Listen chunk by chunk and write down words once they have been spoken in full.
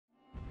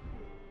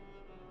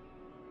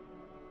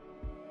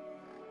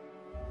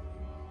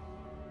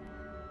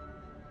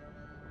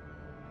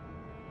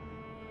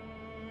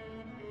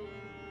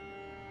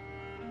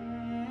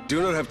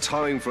do not have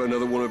time for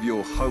another one of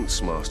your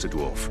hunts, Master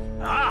Dwarf.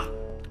 Ah,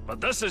 but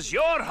this is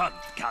your hunt,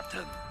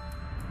 Captain.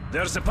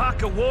 There's a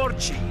pack of war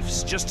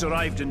chiefs just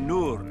arrived in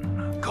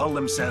Noorn. Call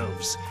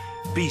themselves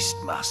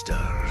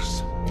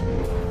Beastmasters.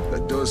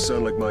 That does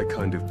sound like my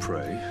kind of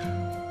prey.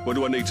 What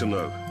do I need to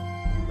know?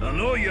 I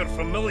know you're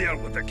familiar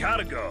with the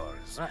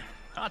Caragors.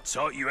 I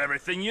taught you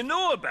everything you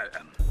know about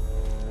them.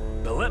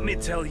 But let me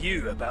tell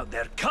you about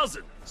their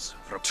cousins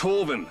from...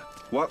 Torvin,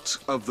 what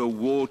of the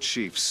war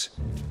chiefs?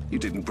 You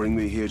didn't bring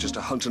me here just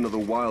to hunt another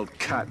wild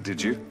cat, did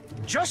you?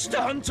 Just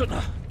to hunt on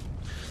a...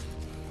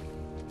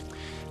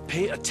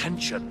 Pay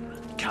attention,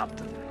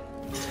 Captain.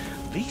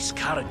 These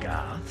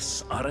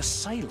Caragaths are a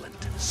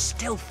silent,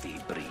 stealthy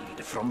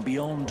breed from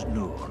beyond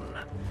Noorn.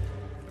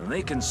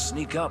 They can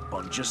sneak up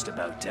on just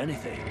about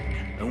anything.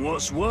 And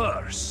what's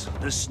worse,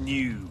 this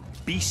new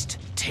beast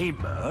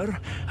tamer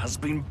has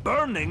been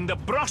burning the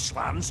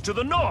brushlands to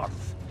the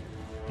north.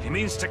 He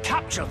means to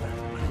capture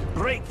them,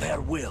 break their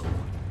will,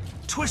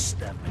 twist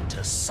them into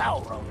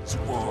Sauron's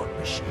war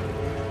machine.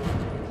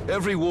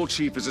 Every war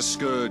chief is a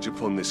scourge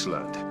upon this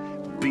land.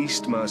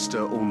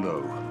 Beastmaster or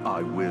no,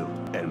 I will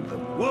end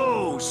them.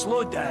 Whoa,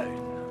 slow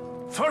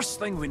down. First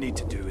thing we need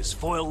to do is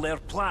foil their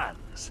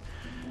plans.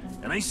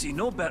 And I see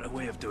no better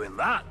way of doing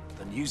that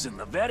than using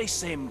the very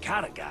same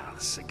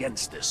Caragaths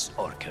against this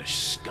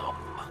orcish scum.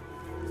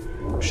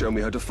 Show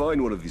me how to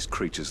find one of these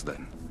creatures,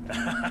 then.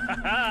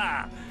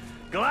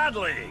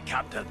 Gladly,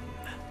 Captain.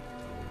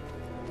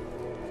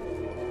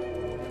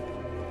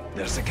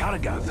 There's a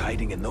Caragath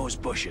hiding in those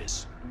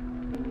bushes.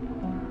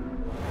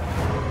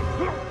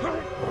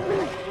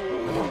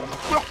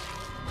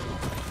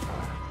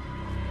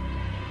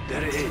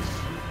 There it is.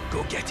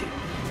 Go get it.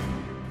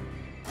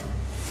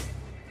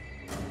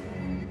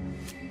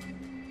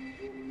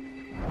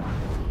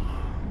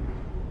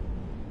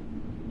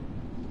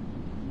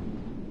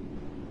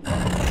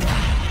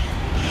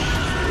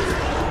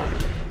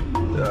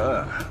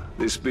 Ah,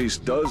 this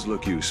beast does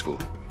look useful.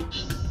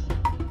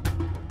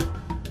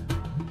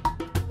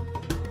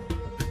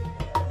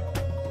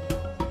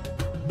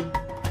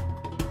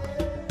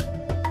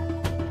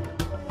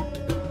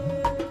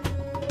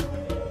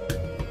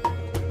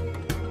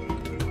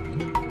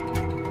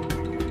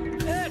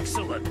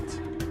 Excellent!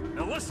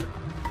 Now listen,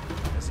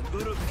 there's an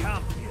Uruk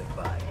camp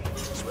nearby.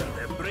 It's where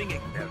they're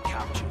bringing their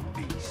captured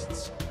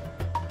beasts.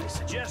 I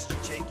suggest you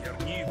take your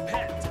new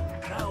pet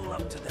and crawl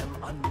up to them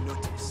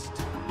unnoticed.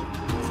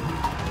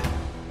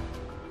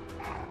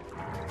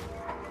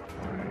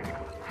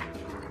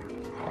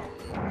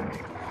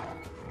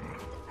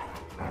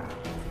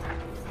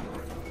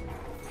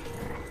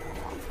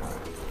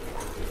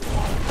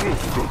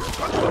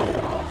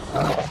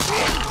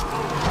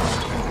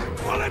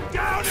 Pull him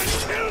down and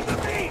kill the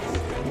beast!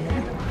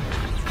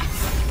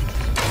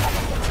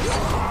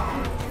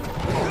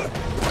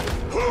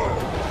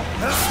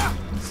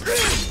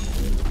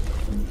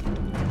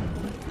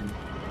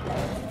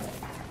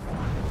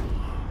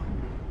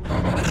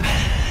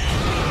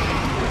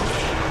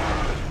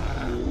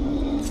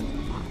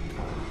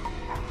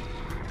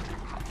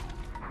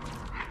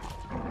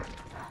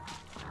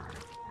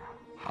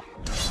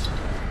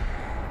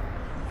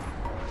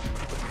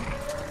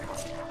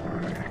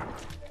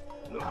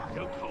 Look,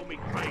 don't call me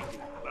crazy,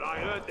 but I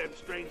heard them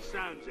strange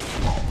sounds.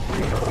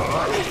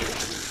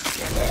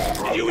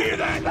 Did you hear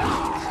that?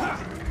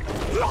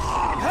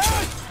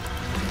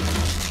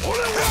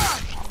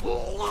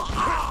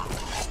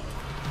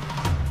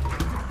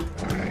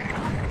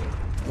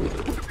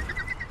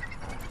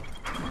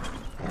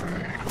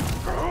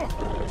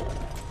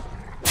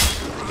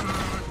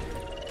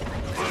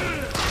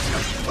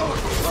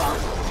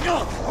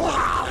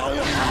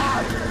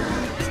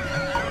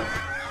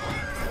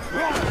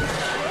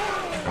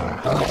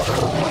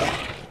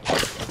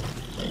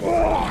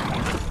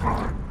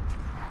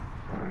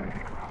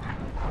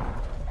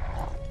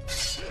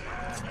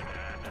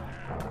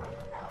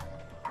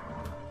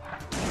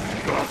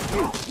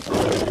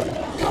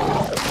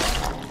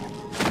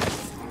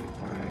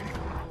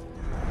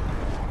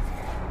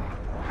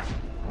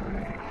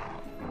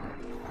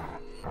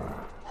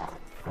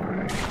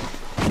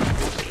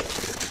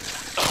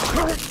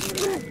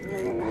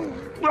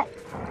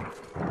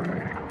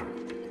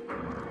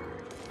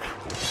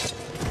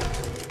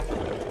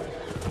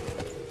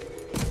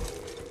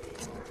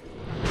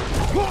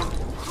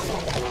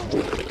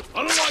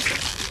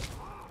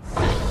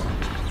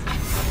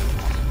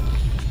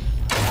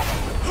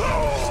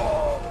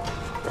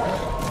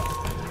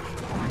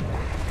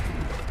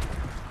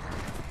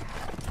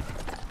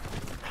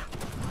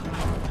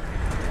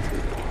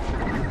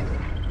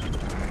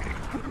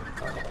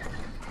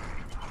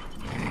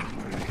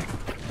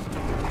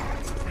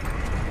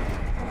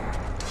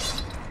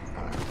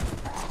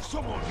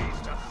 Someone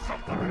needs to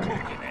thump the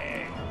cook in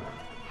here.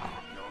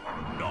 You're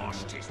a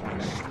nasty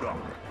slug.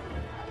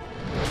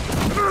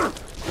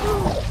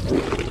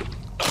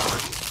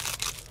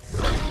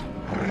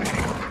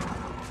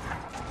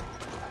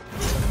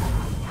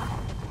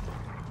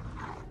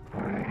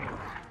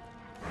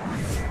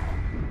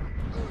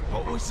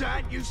 What was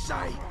that you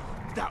say?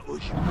 That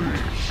was really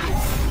short.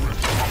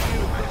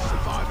 You will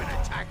survive an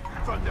attack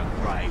from the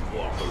Grave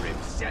Walker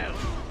himself.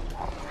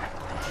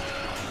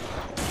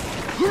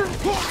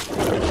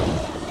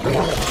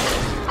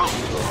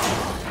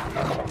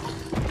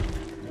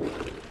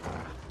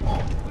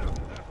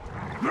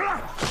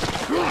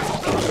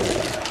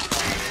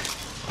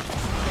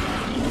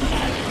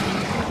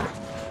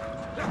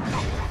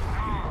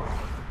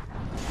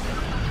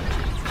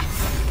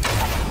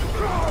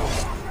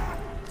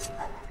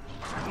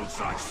 Looks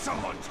like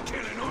someone's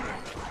killing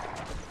Ulrich.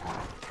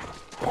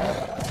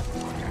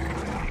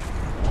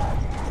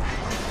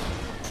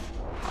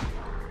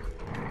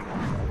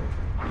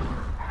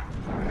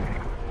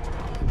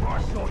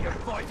 I saw you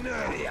fighting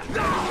earlier.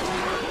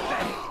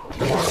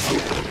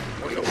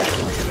 You're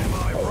feeling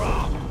my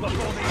wrath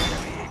before the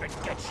enemy even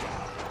gets you.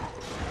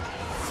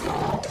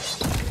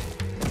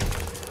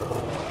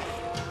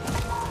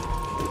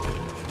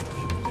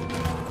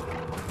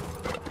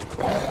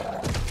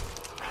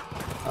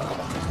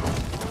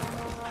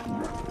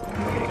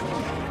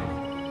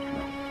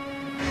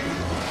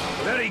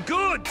 Very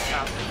good,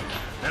 Captain.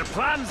 Their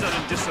plans are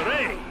in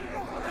disarray.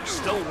 There's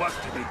still work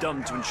to be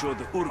done to ensure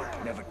the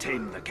Uruk never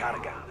tame the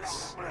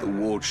Karagaths. The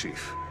war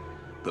chief.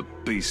 The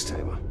beast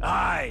tamer.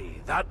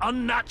 Aye, that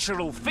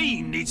unnatural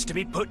fiend needs to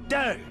be put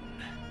down.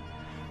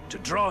 To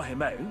draw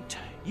him out,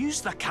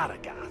 use the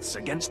Karagaths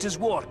against his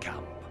war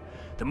camp.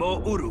 The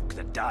more Uruk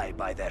that die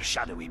by their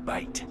shadowy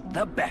bite,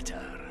 the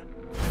better.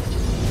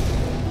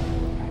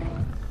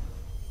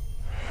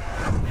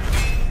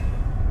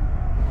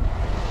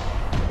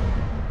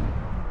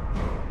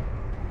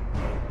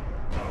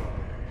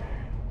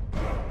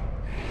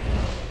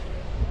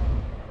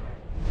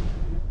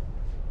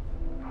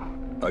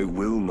 I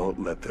will not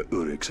let the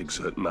Uruks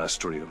exert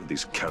mastery over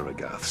these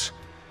Karagaths.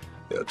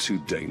 They are too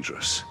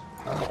dangerous.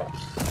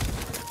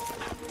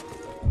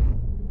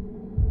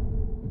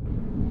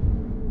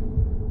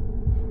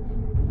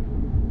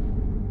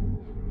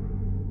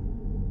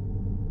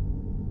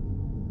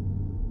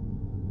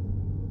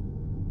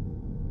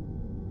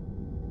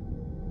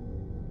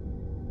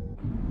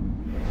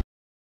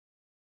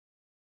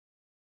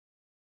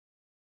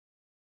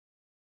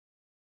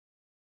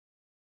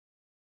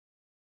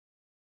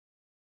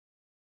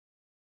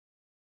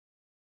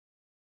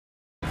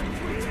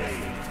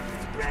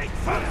 Beg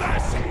for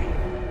mercy!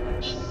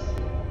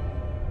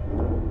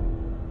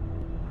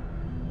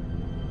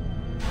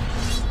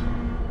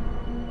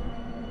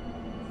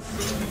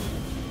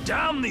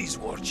 Damn these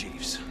war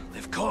chiefs.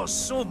 They've caused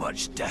so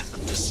much death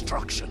and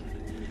destruction.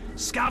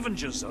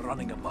 Scavengers are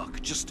running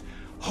amok, just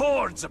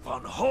hordes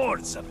upon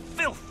hordes of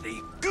filthy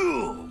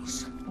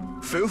ghouls.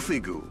 Filthy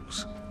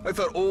ghouls? I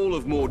thought all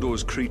of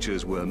Mordor's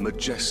creatures were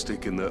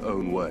majestic in their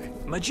own way.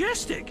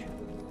 Majestic?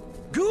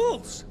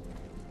 Ghouls?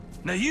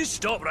 Now you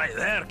stop right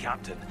there,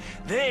 Captain.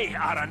 They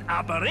are an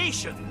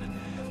aberration.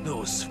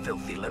 Those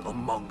filthy little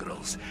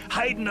mongrels,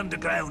 hiding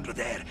underground with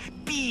their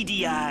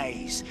beady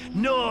eyes,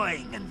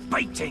 gnawing and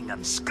biting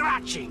and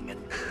scratching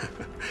and...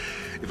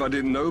 If I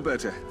didn't know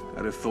better,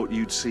 I'd have thought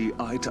you'd see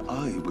eye to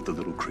eye with the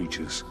little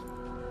creatures.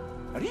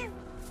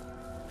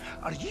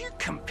 Are you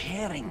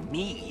comparing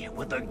me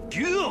with a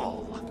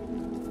ghoul?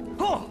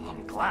 Oh,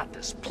 I'm glad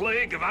this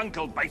plague of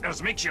ankle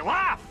biters makes you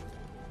laugh.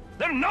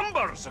 Their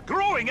numbers are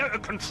growing out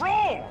of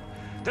control.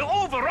 They'll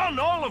overrun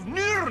all of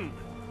Nurn.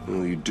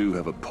 Well, you do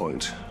have a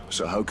point.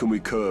 So how can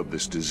we curb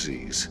this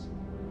disease?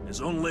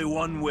 There's only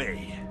one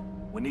way.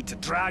 We need to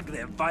drag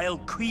their vile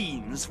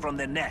queens from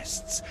their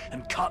nests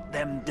and cut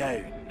them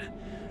down.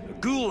 A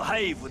ghoul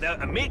hive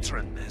without a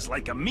matron is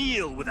like a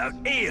meal without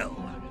ale.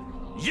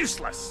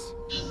 Useless.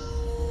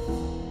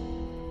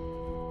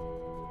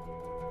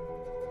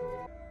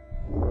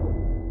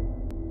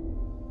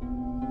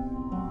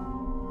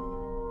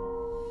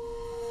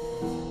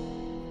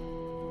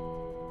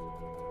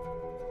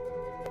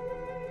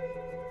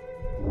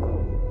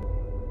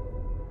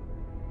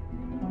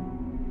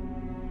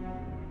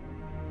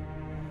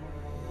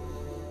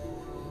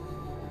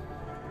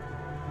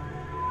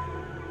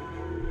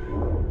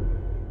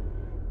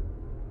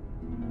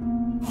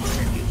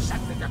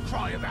 Something to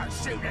cry about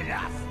soon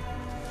enough.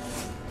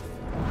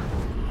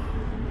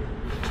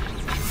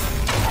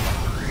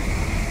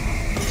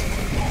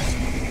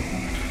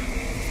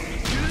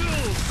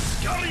 Ghouls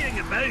scurrying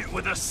about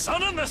with the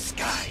sun in the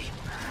sky.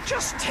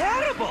 Just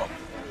terrible.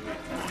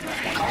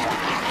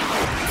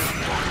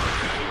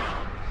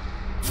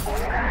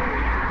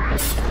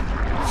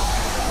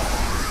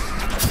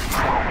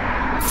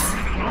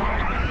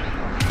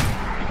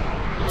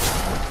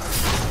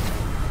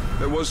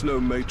 There was no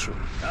matron.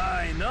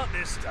 Aye, not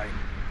this time.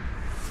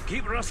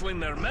 Keep rustling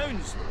their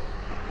mounds,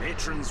 though.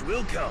 Matrons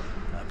will come,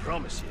 I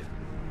promise you.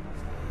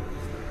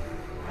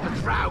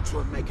 The crowds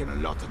were making a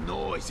lot of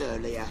noise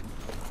earlier.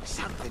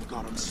 Something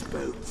got them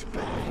spooked.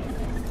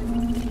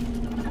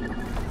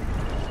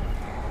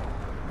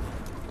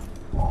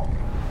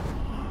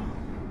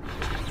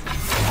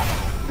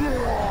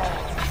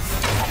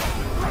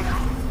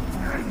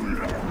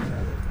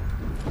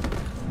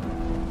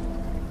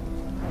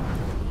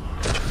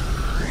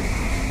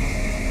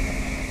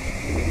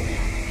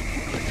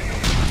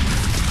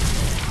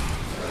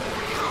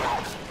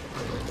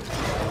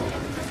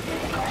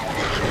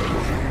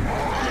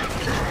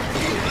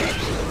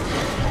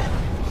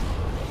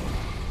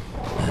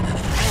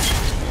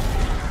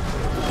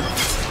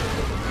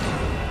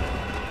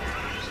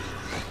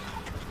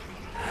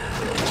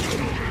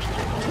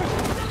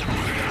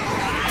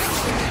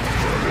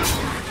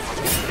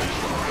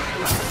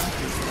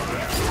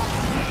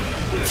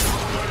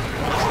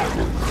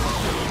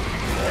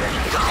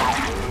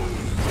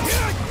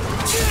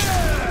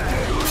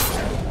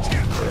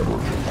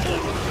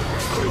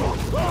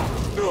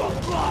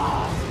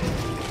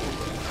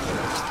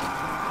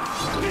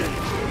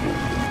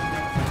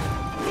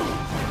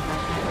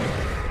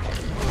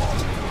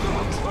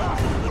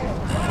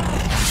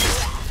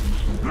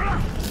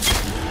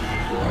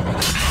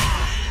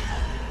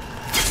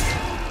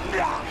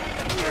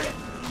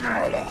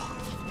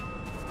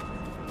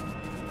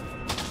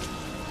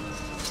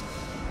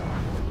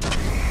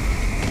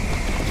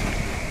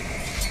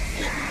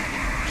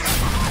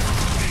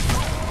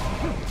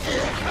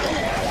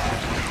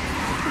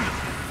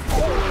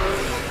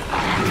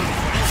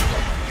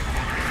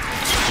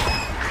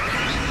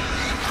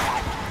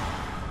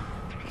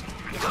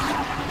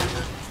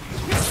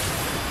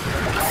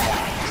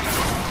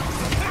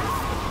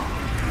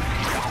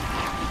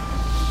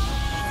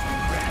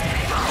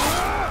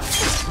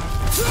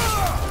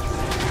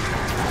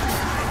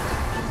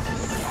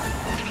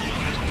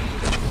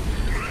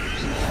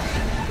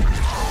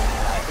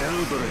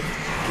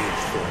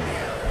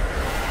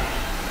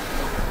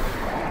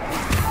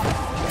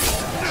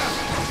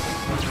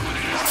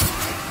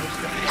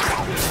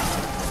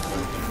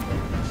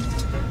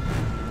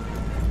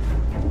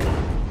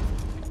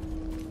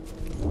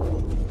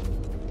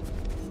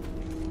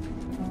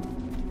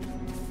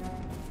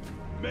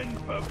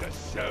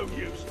 so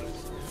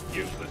useless.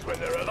 Useless when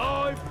they're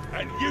alive,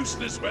 and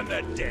useless when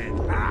they're dead.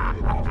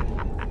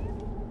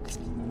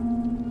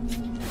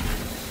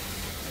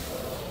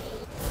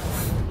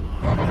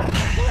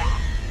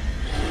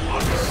 I'll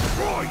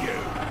destroy you!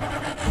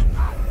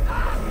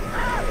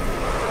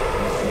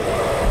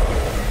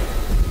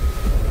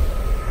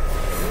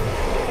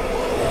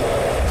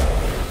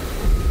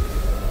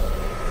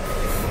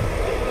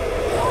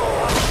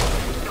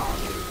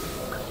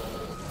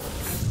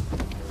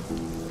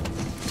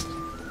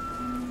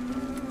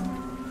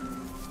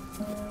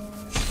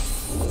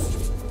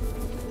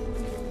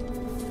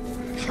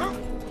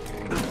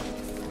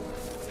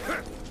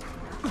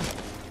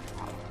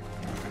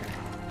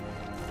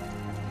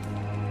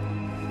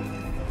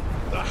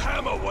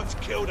 Once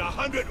killed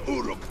 100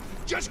 Uruk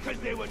just because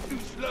they were too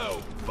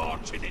slow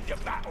marching into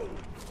battle.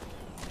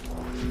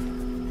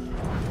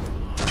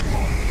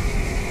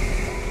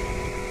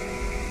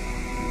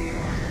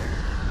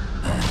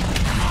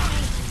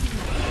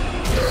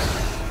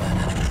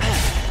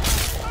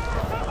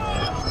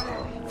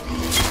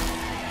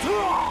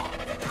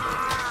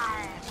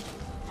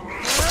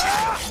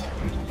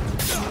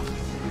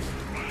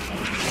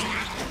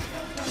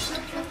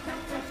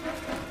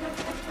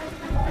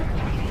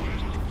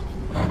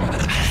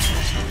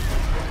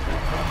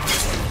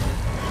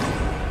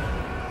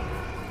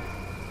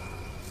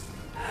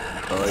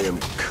 I am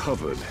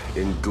covered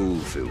in ghoul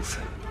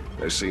filth.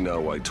 I see now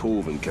why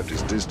Torvin kept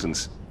his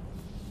distance.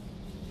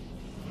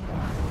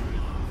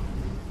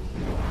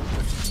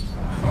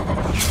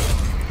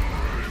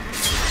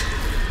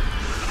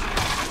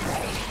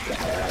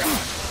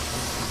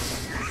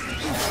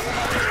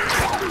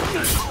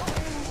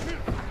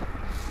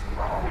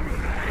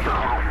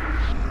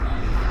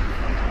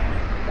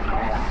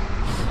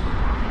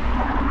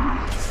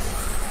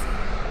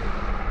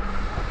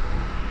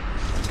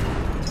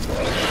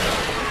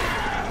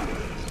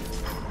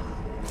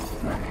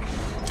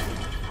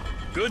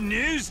 Good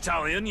news,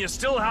 Talion. You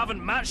still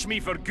haven't matched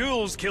me for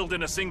ghouls killed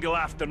in a single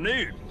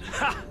afternoon.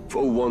 Ha!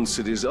 For once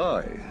it is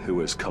I who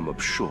has come up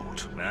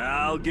short.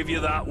 I'll give you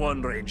that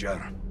one,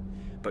 Ranger.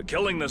 But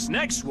killing this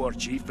next war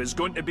chief is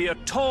going to be a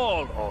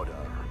tall order.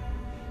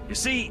 You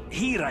see,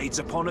 he rides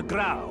upon a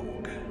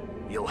graug.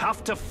 You'll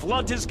have to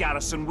flood his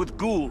garrison with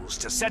ghouls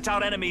to set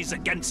our enemies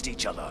against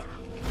each other.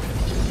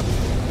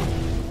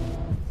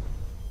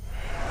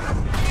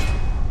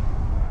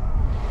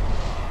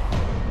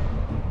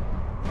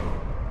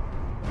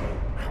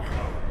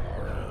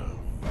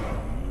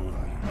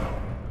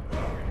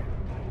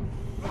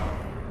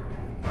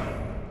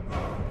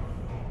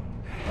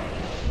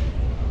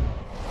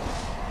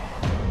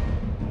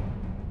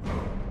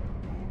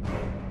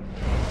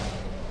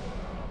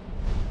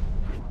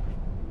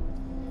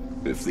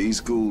 If these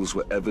ghouls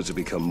were ever to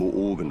become more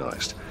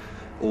organized,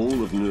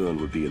 all of Nurn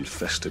would be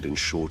infested in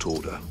short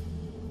order.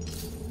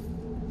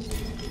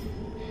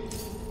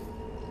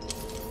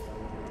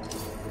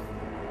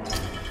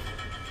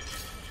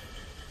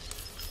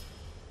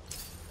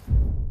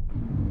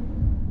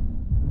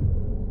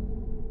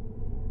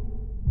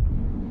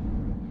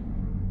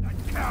 That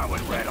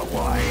coward ran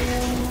away.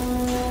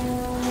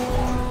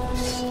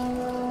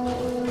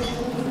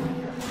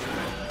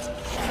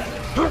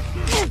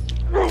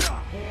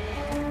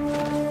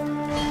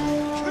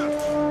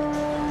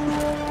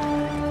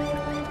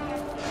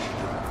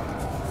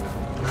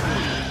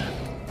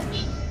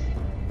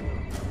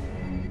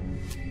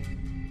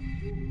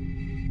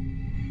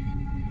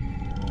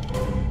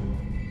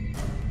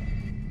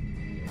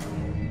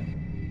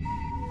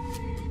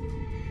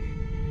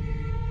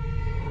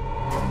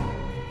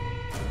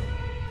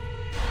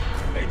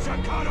 It's a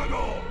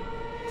cargo!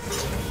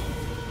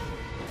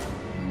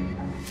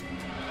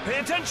 Pay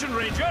attention,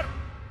 Ranger!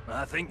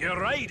 I think your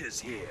ride is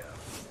here.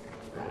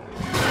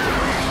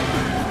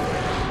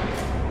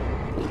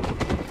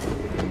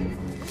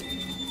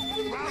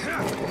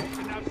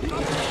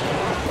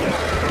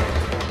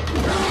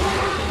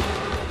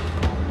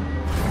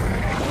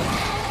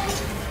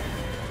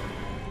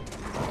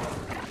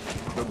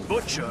 The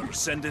Butcher's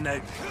sending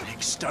out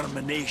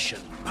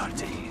extermination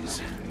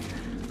parties.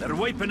 They're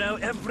wiping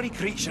out every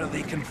creature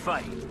they can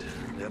find.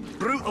 They're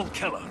brutal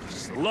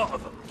killers, a lot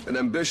of them. An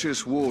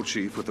ambitious war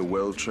chief with a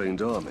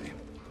well-trained army.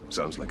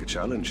 Sounds like a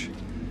challenge.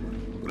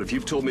 But if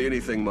you've taught me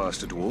anything,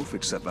 Master Dwarf,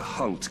 it's that the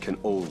hunt can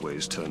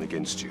always turn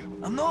against you.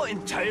 I'm not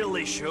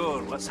entirely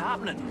sure what's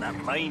happening in that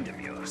mind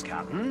of yours,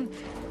 Captain.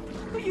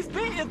 But you've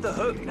baited the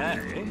hook now.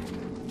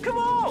 Come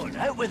on,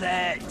 out with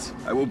it!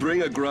 I will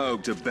bring a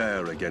Graug to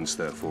bear against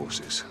their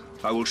forces.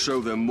 I will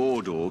show them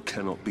Mordor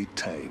cannot be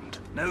tamed.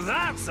 Now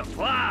that's a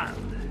plan!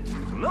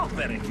 Not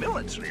very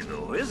military,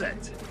 though, is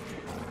it?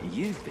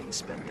 You've been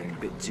spending a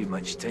bit too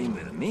much time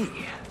with me.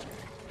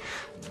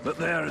 But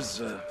there's,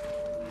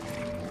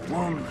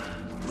 one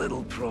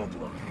little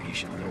problem you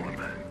should know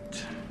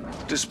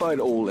about. Despite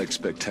all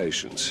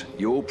expectations,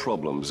 your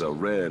problems are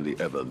rarely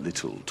ever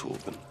little,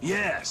 Torvin.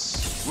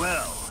 Yes,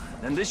 well,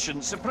 and this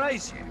shouldn't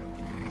surprise you.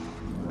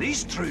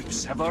 These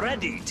troops have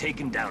already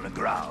taken down a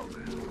Graug.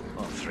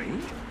 Or three.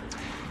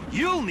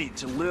 You'll need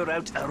to lure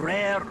out a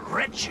rare,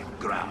 wretched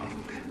Graug.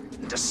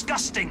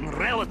 disgusting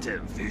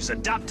relative who's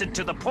adapted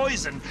to the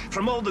poison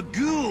from all the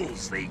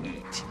ghouls they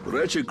eat.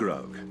 Wretched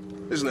Graug.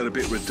 Isn't that a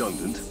bit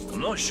redundant?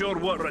 I'm not sure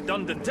what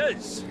redundant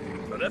is,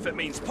 but if it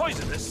means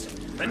poisonous,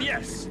 then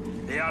yes,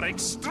 they are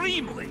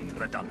extremely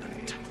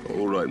redundant.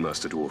 All right,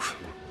 Master Dwarf.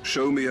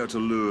 Show me how to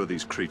lure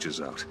these creatures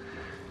out,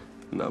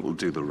 and I will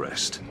do the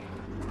rest.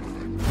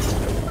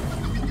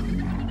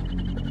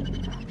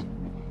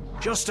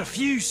 Just a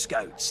few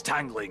scouts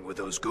tangling with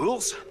those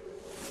ghouls.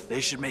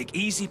 They should make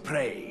easy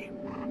prey.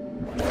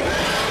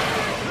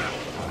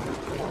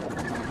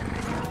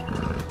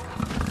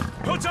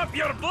 Put up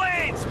your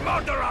blades,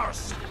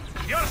 murderers!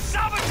 Your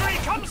savagery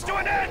comes to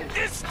an end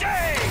this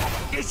day!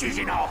 This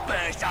isn't our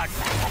first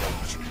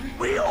advantage.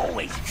 We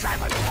always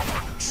travel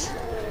packs.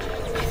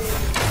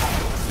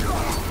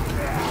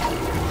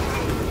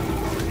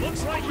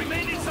 Looks like we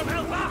may need some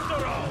help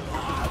after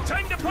all.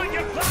 Time to put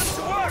your plan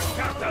to work,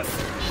 Captain!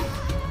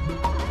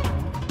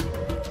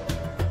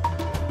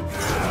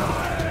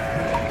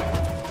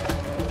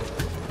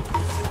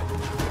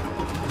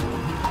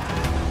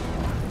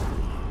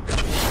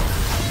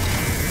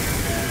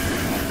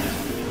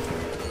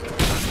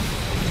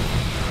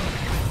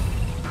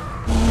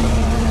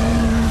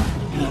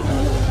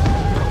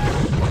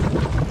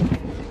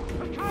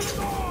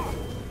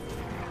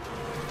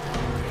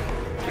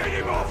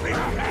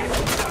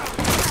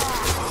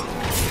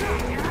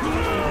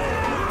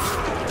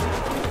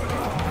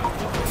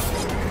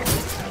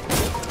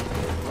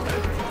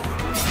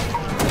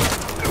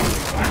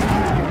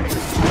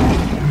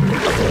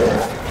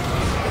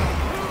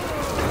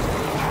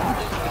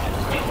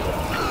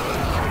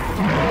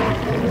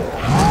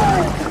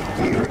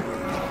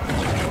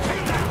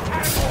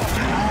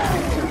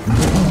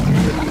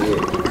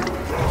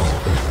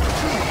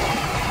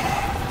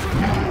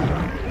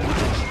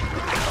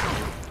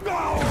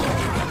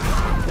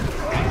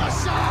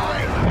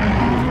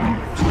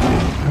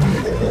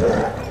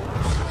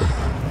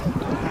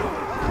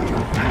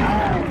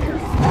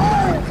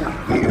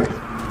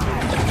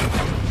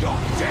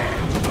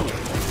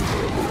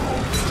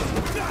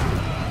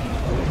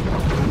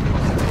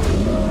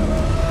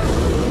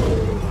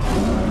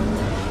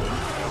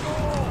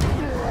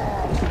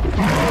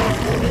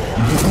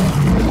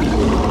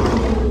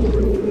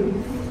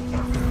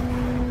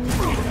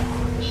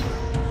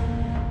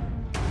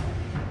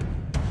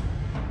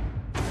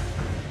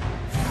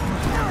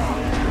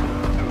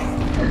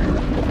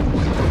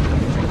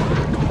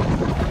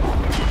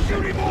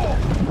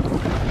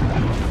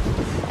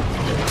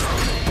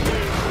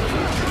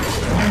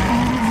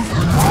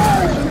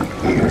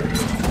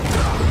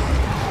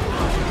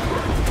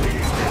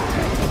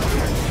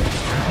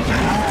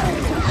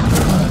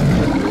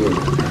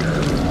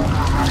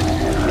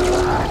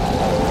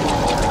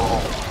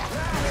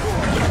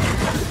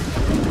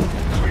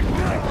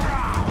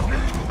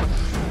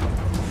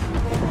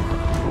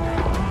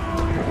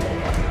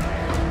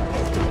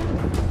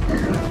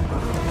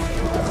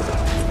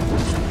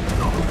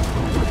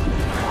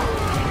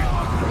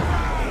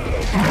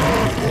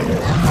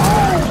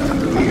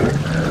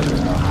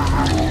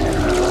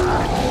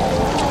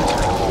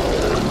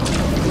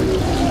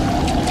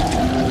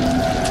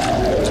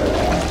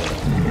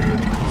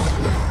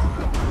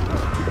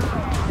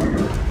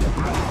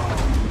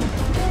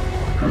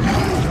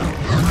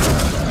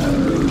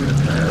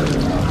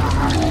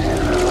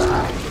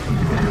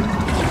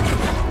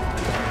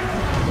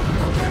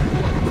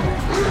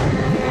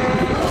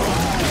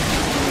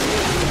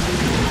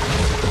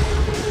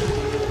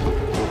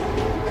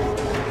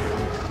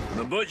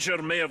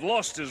 Butcher may have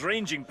lost his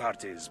ranging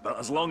parties, but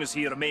as long as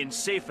he remains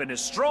safe in his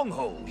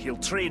stronghold, he'll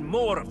train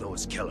more of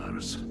those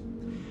killers.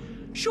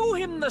 Show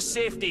him the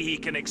safety he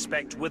can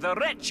expect with a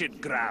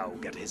wretched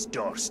Graug at his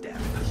doorstep.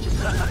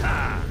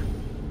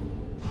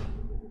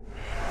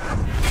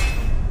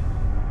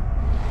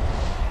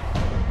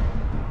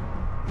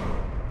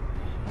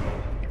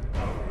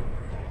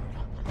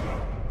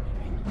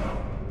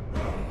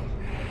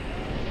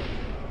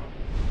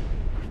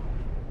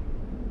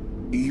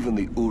 Even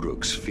the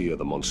Uruks fear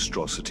the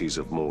monstrosities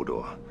of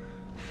Mordor.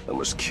 I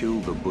must kill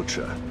the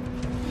Butcher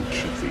and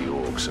keep the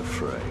Orcs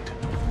afraid.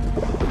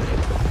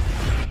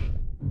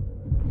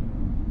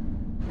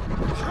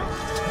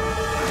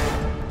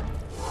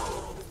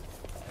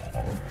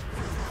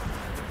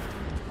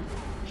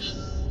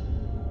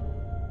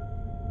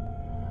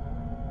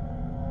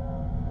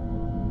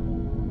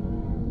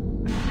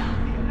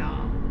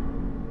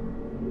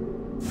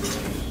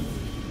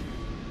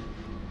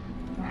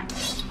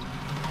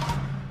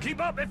 Keep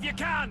up if you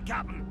can,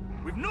 Captain.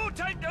 We've no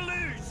time to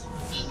lose.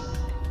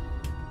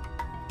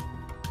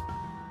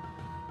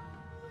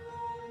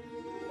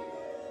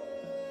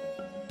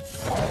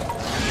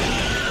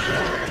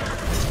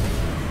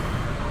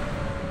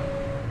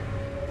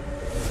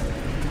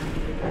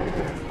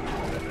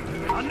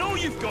 I know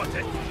you've got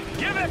it.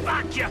 Give it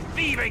back, you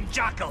thieving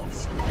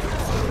jackals.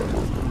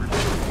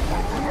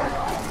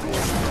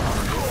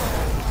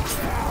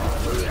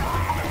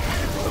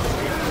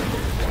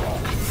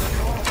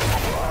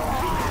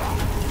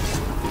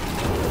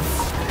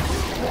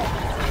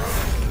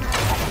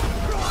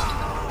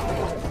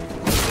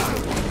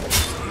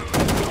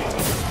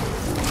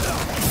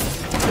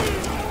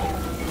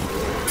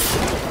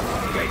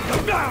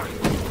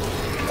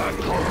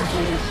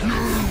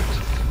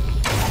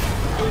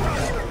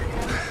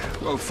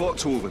 Well fought,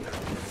 Torvin.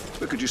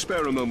 But could you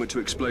spare a moment to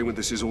explain what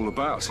this is all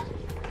about?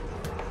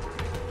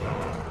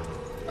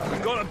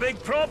 We've got a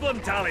big problem,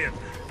 Talion.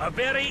 A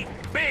very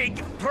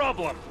big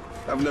problem.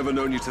 I've never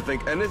known you to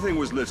think anything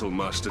was little,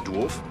 Master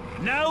Dwarf.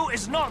 Now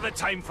is not the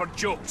time for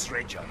jokes,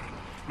 Ranger.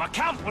 My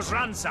camp was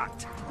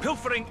ransacked.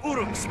 Pilfering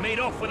Uruks made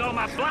off with all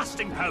my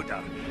blasting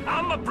powder.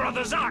 And my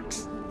brother's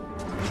axe.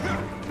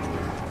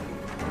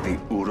 The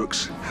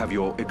Uruks have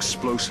your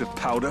explosive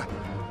powder?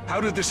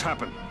 How did this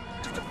happen?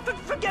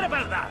 Forget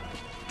about that.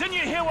 Didn't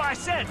you hear what I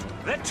said?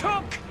 They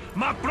took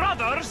my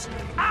brother's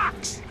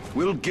axe.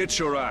 We'll get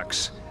your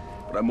axe.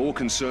 But I'm more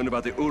concerned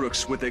about the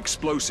Uruks with the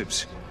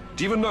explosives.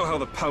 Do you even know how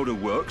the powder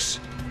works?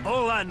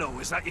 All I know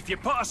is that if you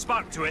put a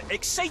spark to it,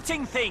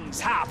 exciting things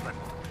happen.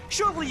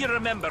 Surely you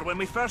remember when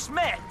we first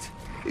met?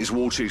 His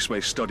war chiefs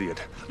may study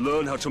it,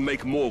 learn how to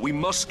make more. We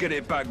must get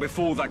it back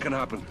before that can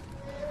happen.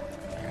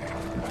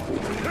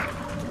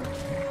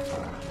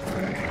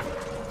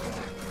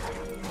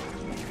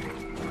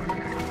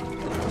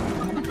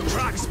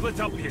 Tracks split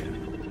up here.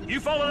 You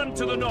follow them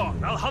to the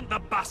north, I'll hunt the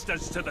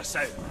bastards to the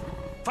south.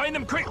 Find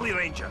them quickly,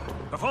 Ranger,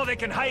 before they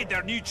can hide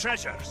their new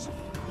treasures.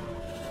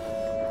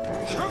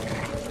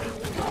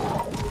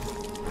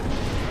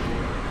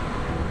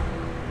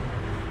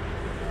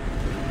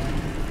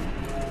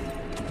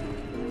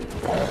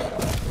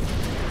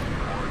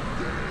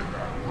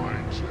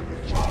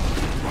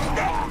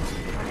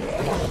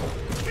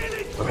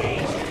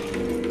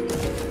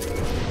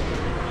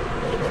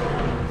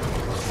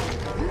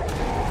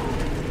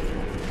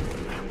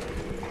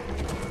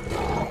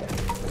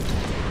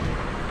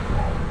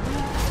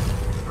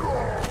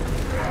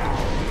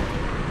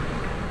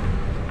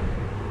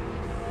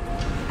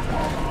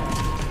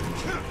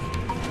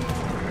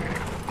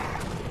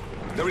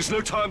 There is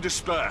no time to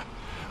spare.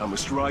 I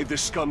must ride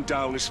this scum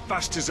down as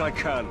fast as I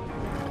can.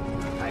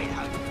 I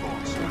have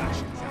force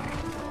rations.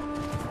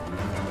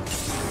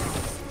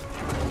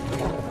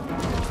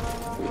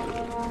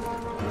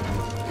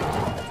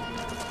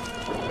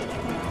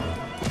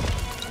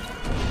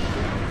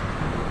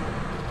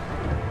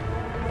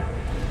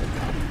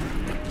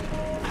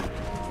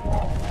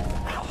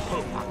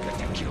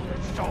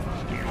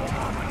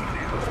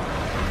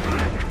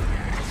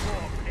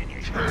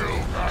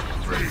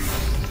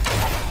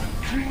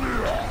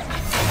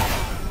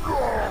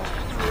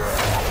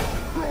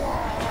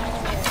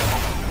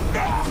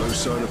 No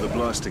sign of the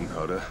blasting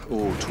powder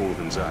or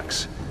Torvin's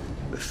axe.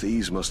 The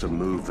thieves must have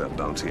moved their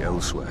bounty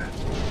elsewhere.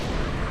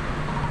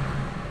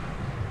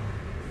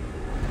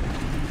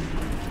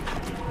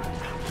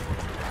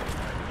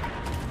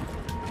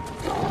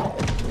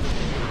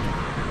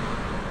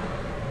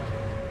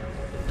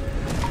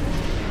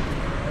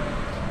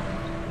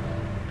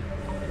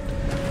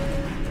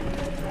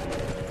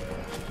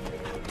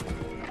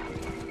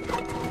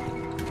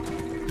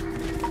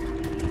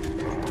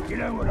 You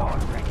know what I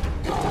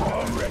reckon? I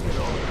reckon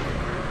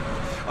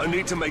I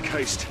need to make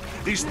haste.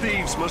 These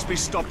thieves must be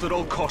stopped at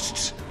all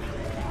costs.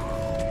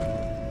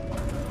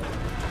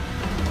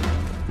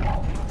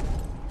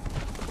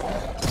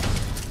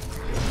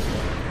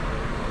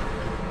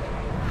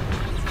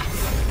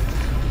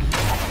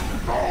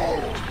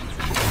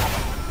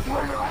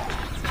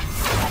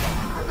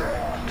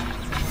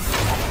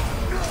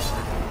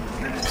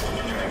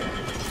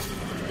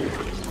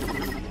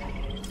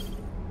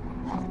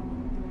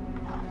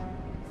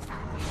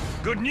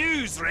 Good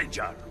news,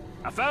 Ranger.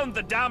 I found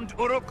the damned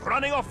Uruk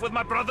running off with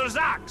my brother's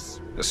axe.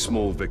 A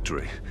small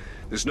victory.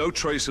 There's no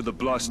trace of the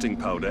blasting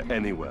powder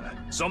anywhere.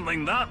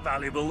 Something that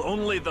valuable,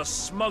 only the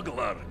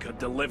smuggler could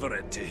deliver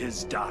it to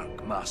his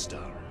dark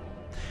master.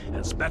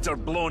 It's better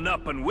blown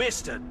up and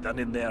wasted than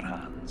in their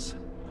hands.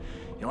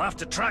 You'll have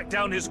to track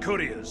down his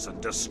couriers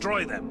and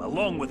destroy them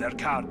along with their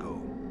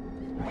cargo.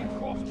 I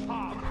crossed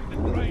paths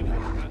with the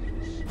Greymaster.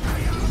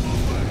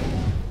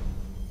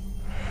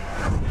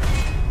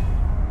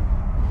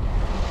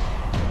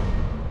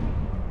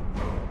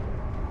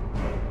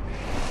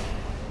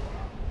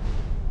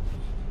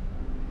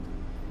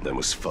 That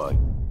was fine.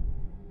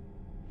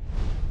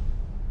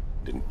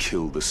 Didn't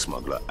kill the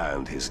smuggler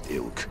and his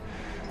ilk.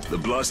 The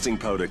blasting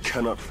powder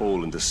cannot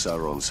fall into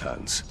Sauron's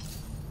hands.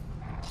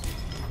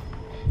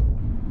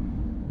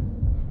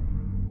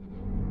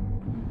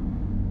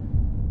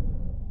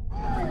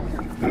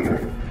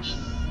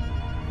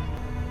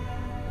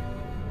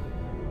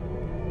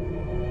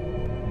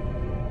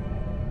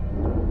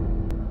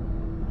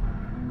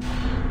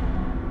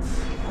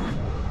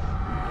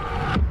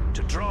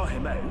 To draw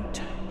him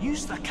out,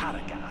 use the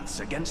Karagaths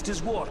against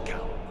his war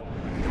camp.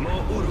 The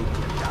more Uruk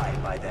who die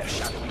by their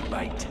shadowy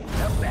bite,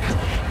 the better.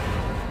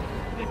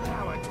 The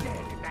tower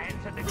dead if they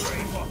enter the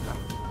Grey Water.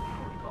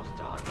 We must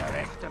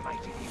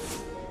underestimate you.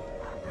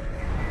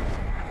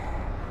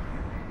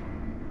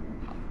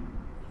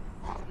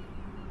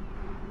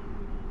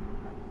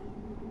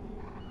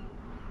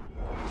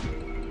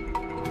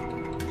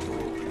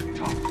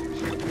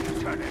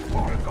 Turn it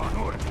for a gun,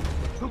 or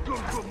who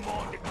could good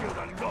mind to kill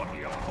the lot of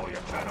you before you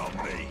turn on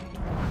me?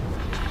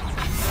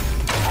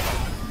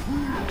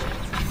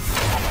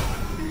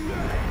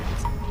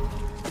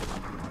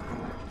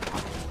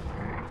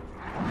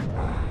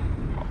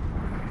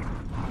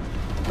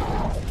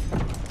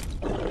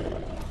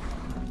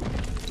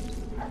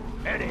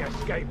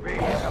 escapee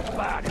is a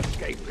bad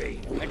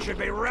escapee and should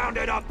be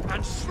rounded up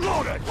and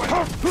slaughtered.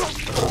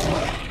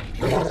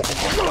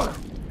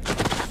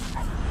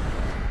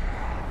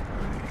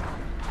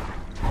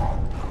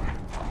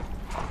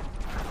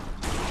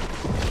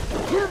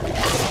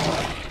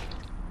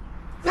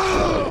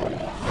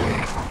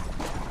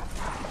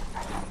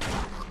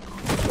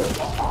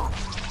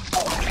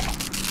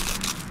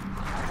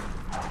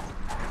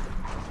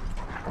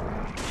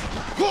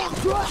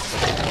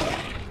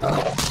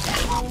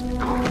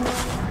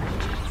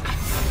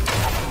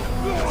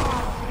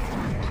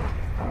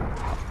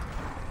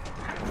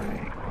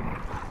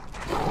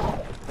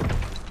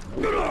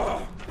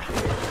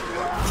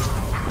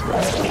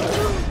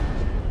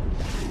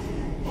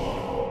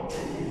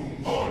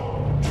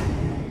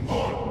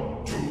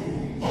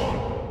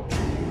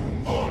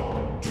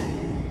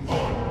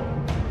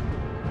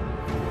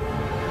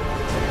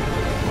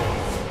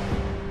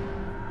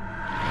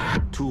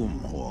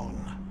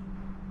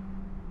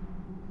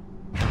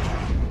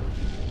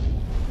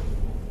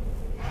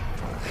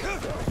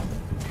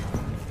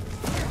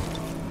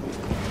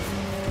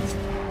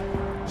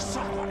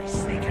 Somebody's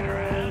sneaking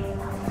around.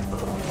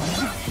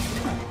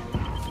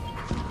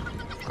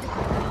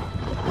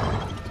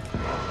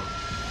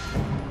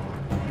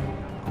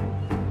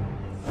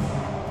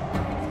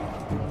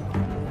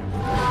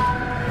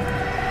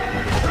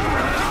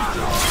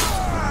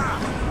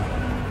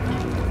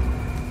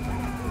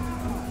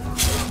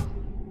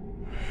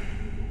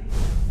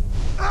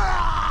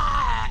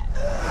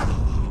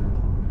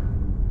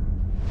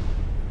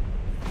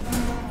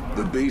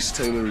 The Beast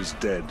Tamer is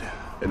dead,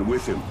 and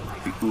with him,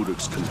 the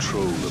Uruk's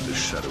control of the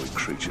shadowy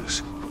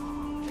creatures.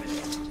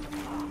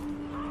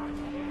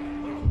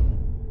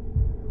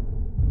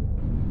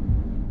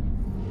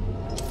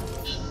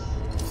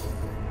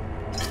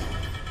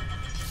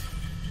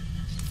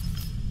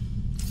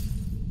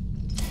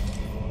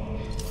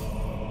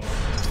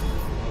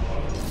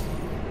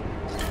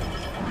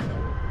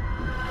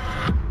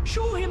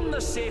 Show him the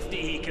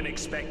safety he can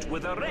expect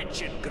with a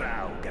wretched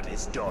Graug at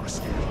his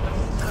doorstep.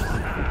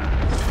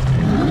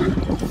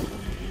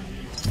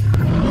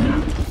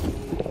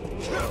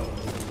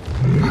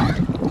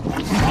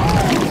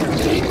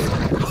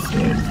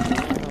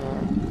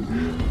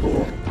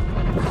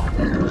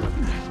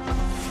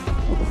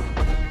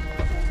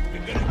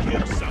 You're gonna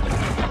kill something.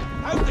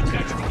 How's the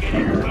Dutch to get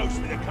in close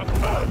with a couple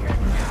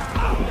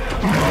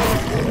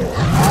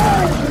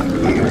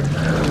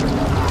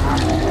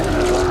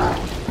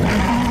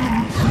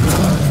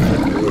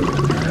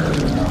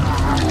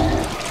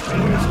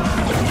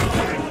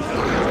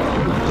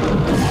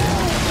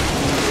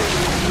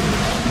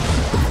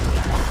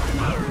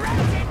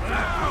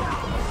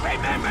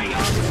Remember your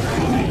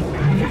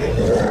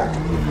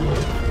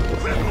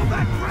cripple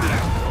that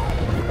crap!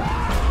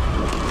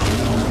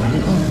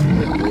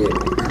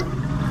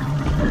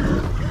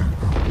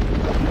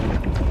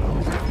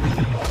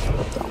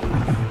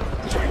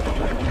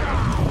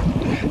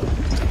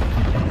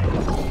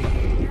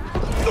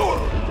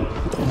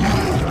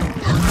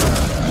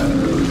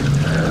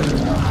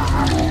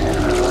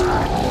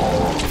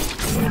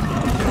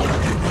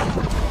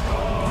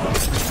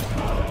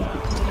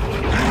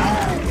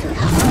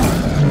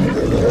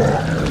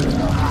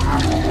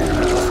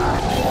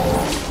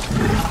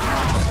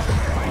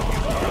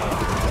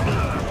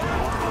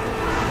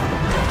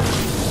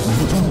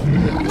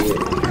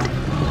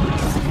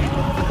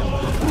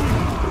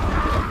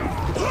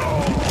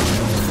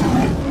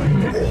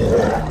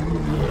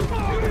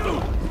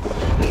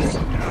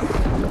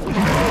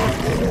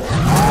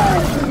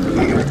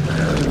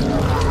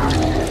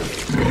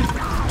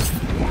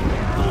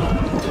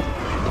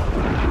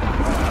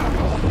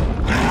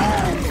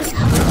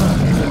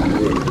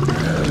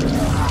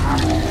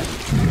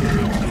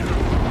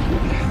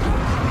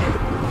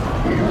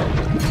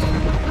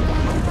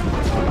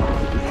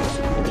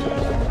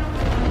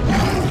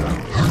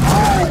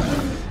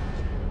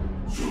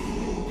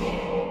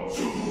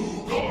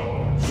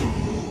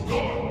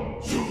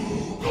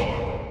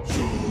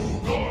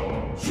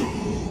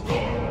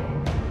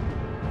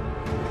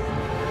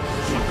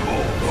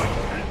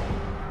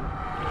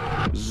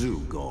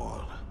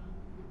 Zugor.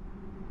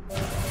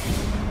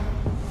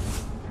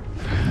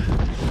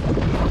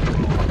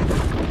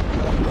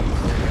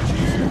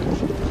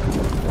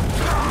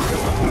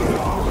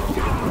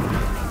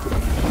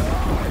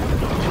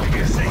 Did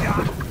you see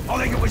that? I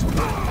think it was...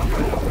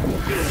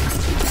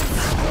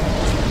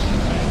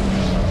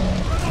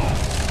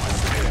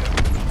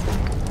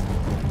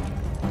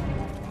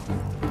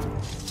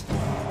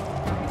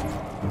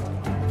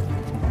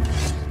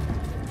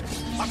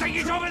 I think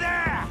he's over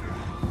there!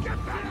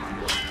 Get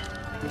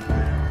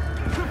back!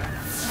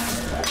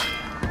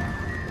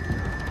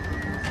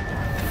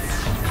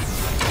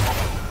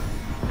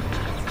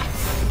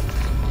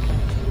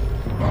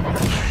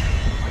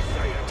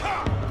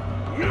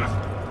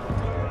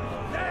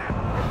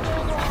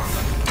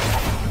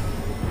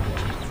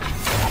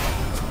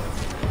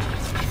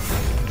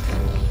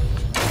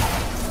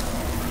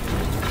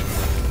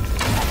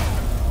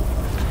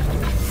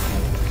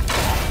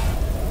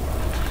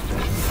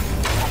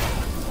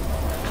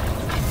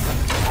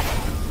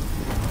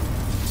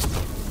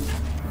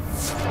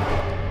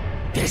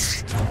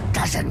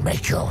 doesn't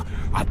make you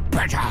a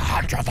better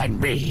hunter than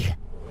me.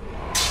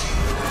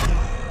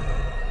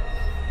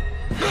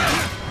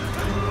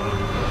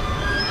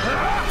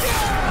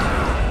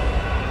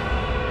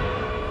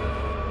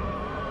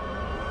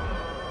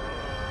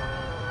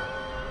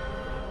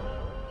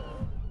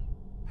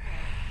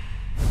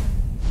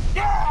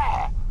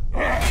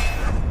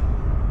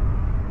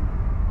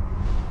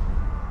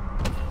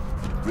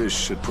 This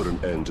should put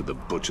an end to the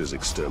Butcher's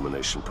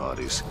extermination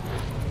parties.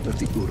 Let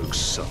the Uruks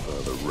suffer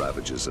the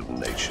ravages of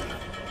nature.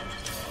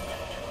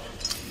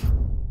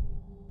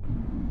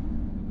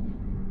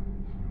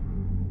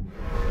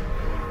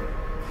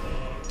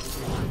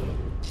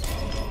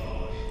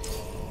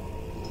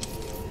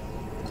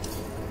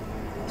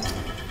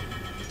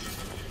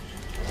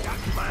 That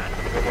man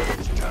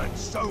has turned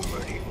so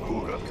many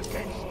Uruk against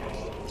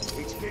us.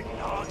 It's getting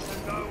hard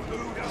to know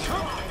who to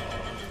fight.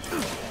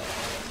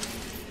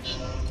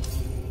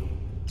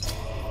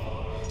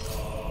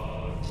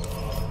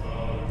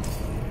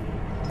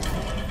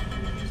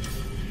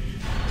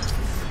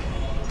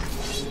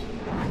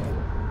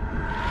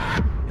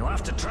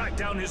 To track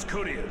down his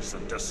couriers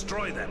and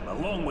destroy them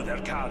along with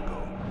their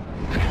cargo.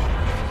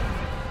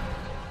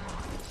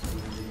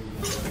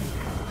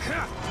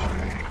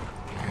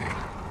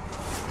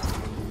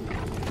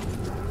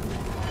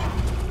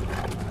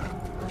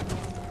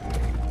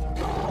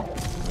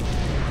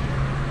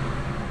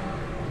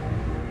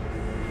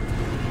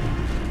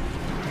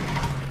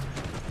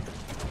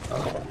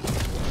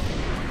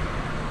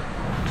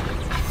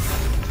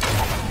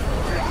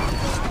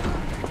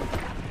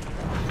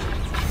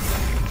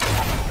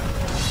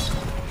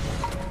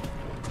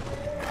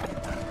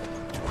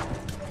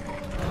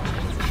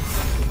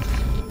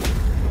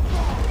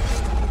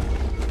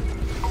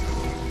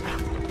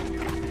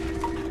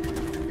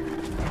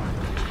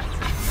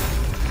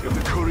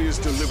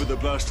 Deliver the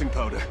blasting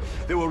powder.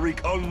 They will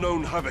wreak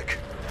unknown havoc.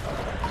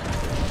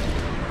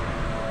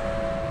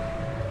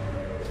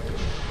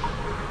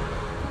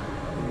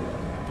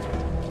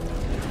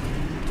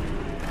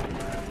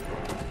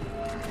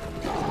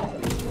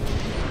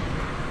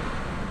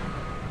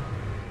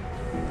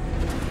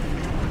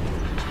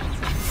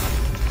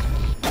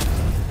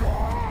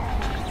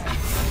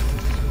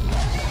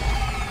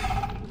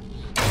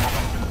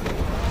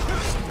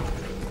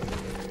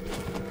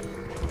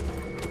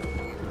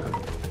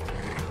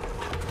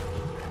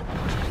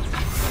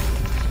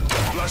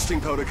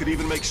 Blasting powder could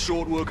even make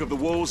short work of the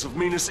walls of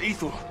Minas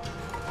Ithil.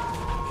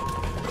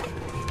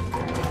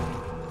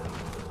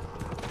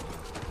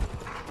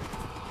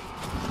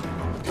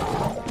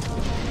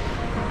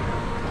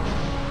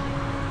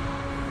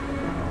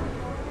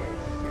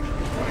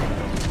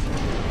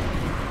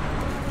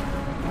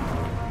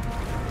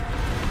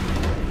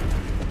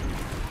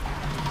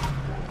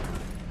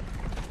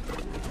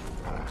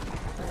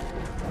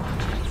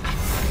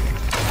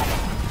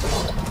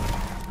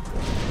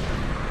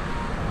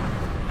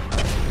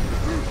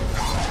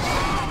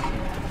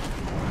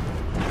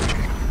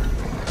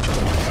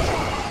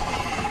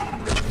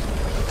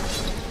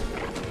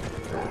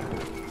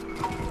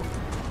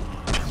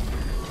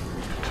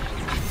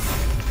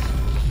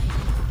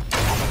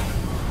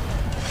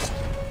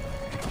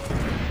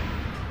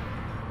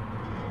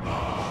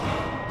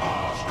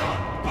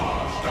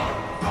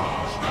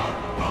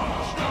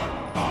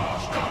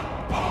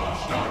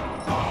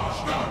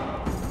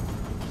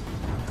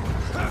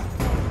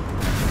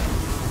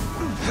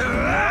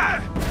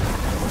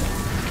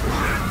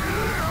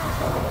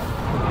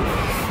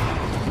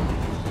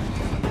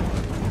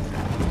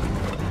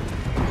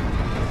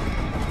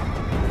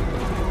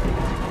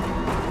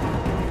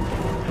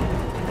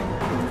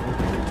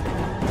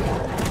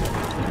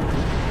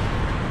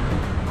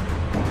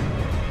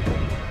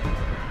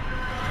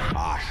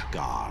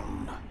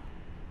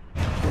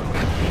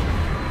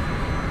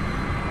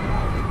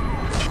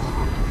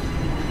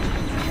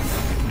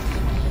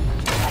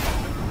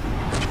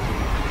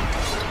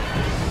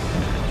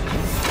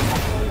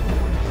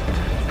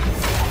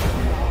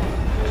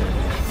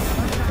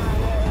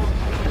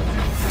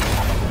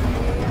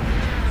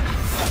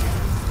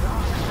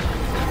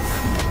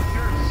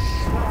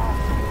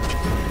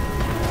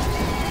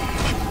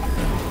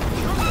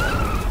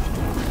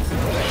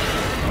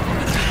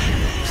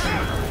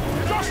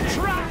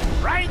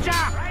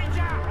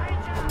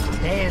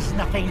 There's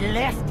nothing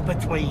left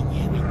between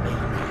you and me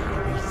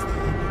now, is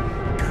there?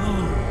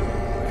 Good.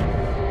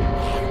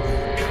 I will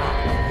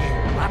carve you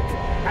up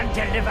and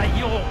deliver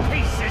your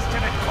pieces to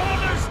the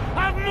corners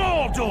of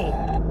Mordor!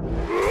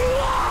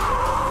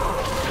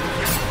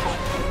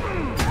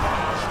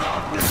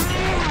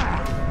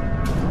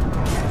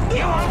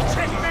 You won't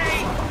trick me!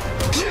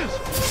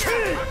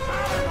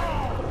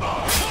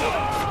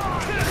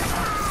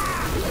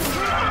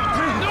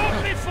 Not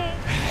before!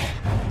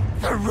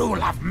 The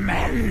rule of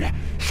men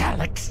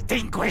shall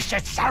extinguish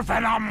itself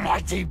in a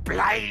mighty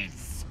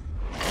blaze!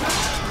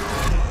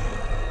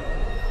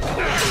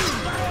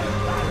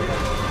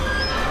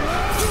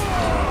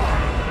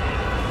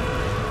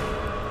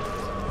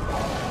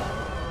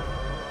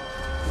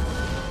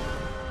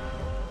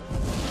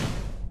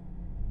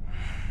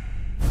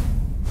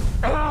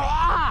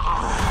 Ah!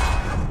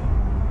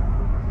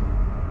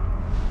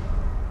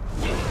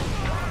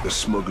 The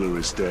smuggler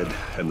is dead,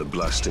 and the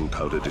blasting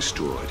powder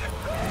destroyed.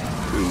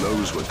 Who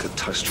knows when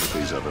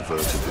catastrophes have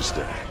averted this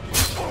day?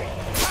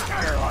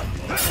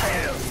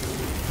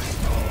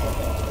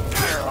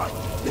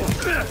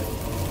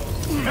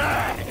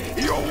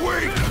 You're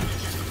weak!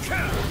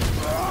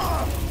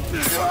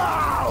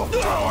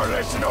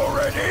 Powerless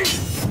already!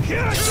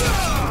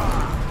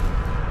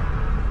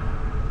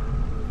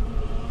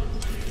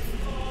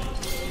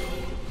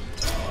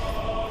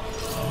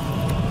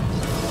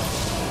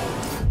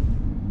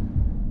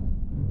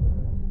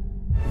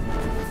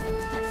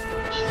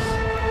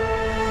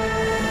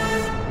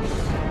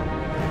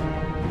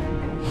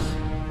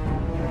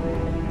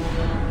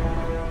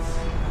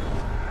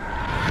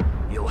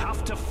 You'll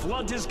have to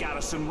flood his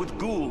garrison with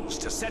ghouls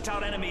to set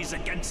our enemies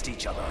against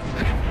each other.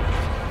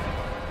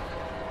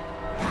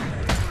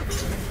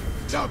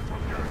 Jump!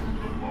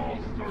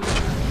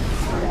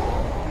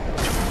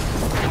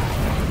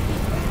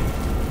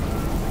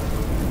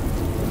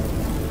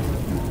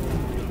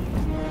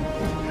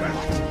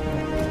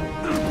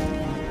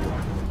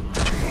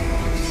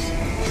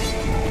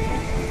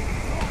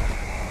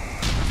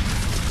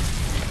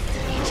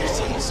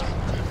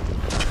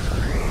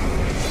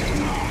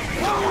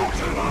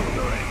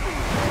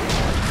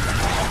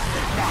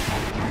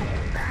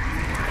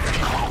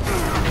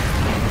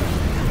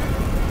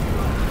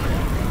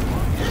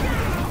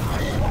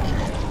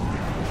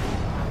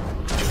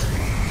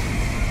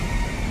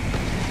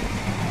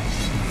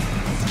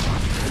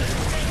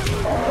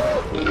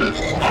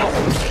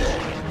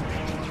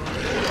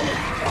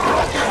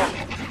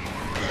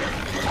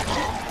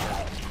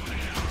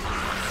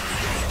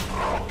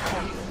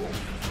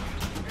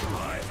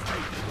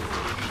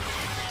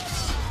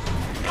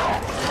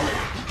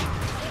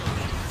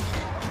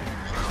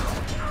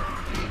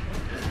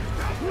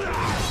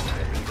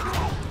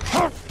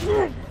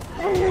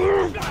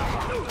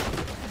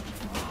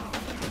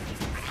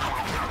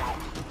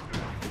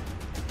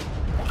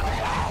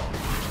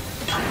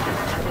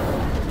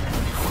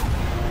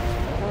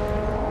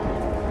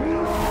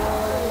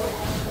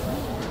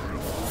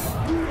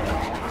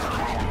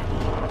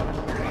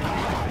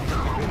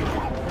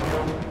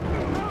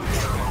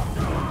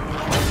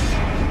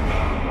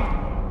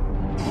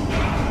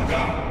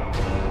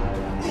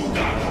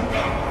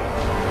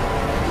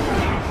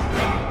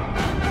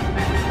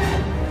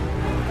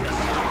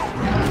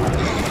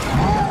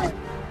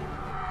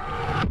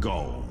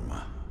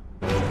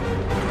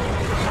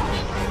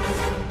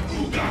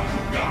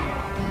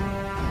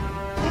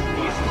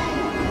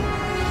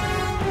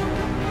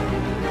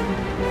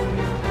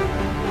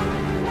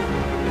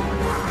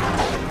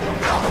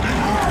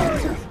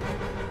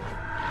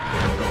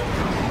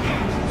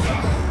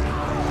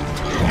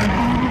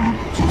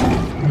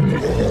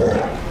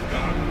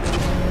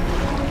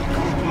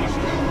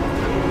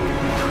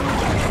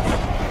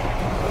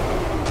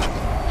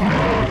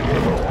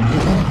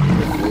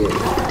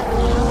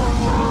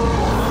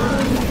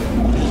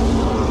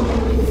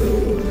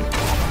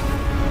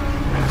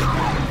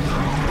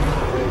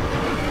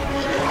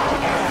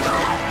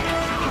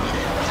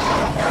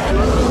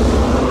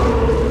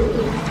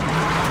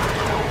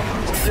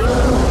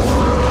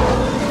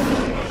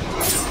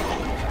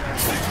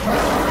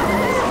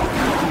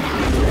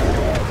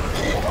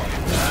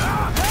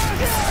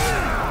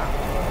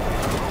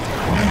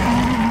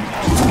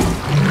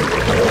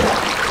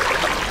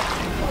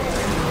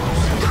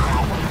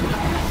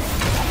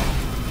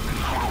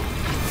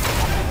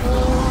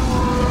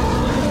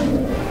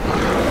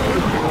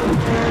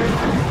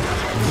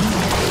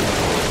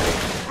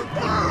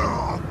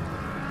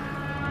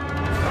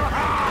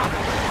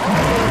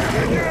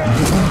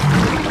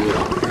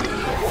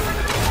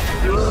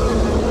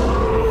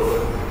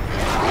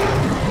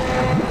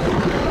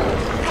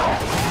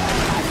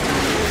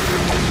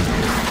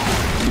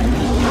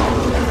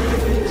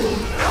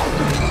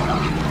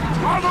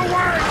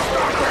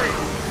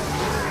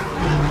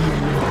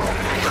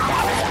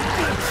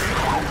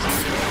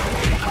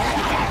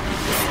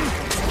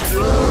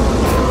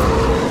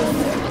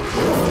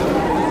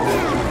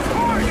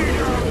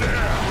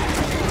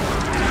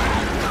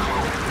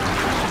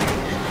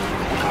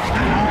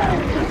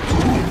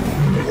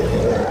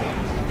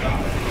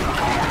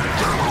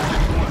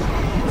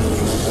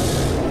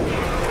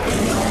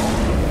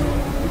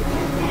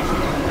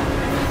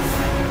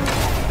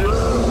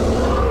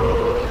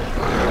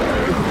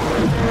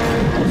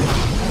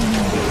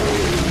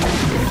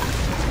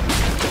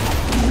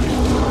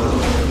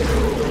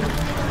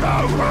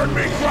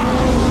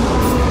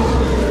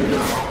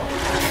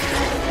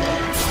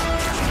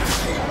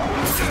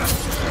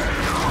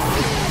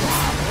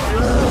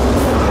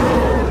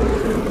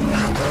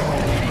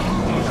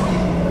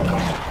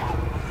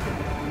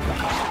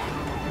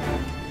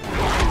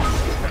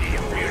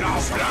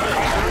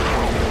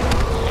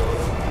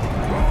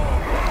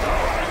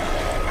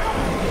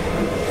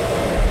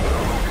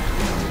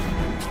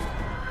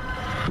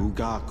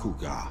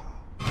 Kuga.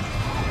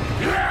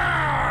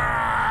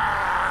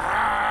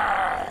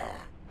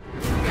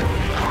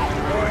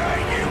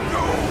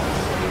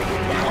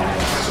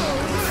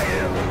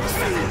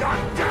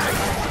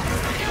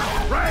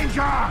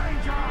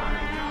 Ranger!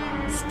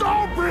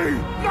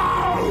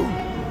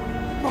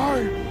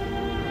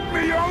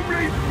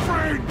 only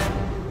friend!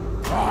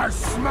 I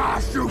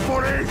smash you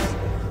for this!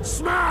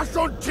 Smash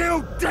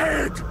until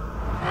dead!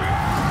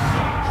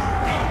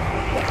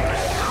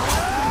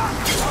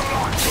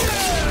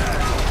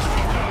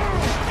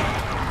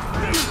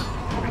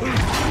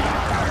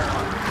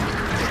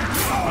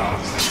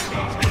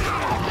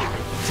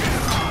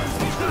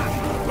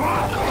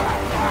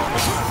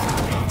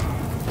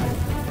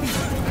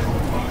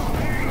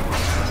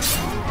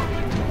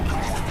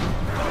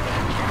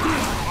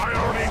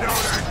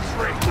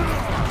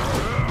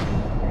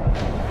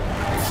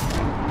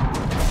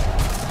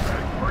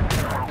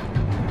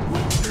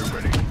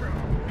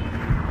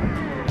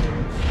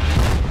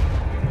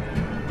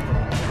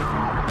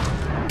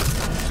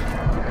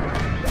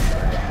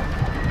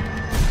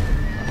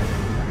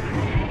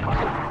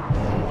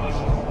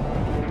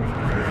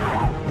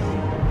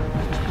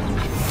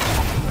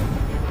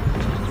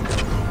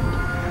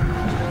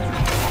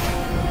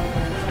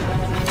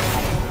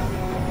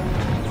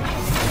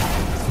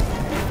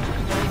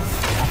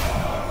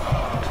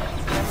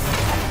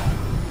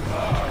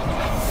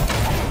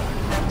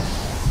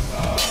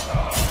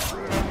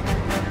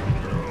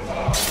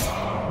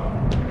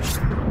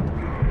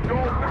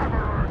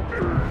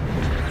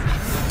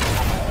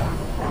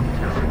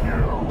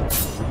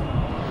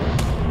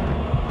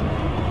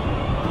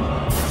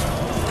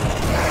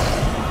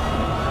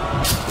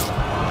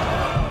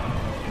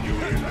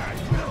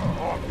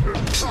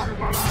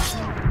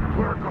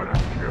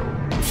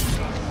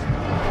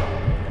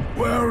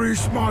 Where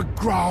is my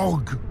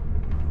grog?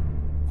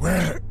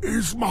 Where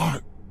is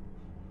my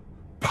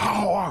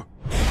power?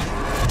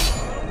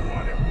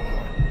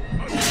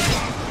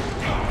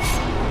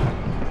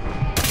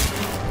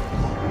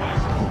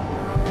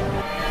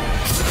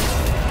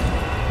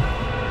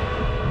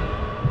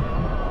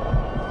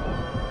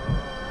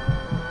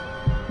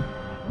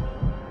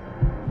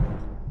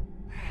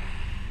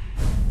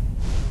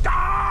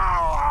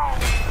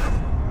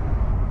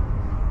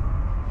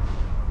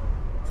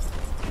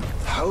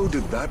 How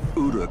did that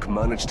Uruk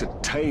manage to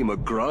tame a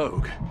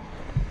Graug?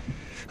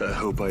 I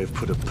hope I have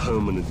put a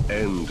permanent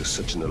end to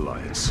such an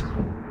alliance.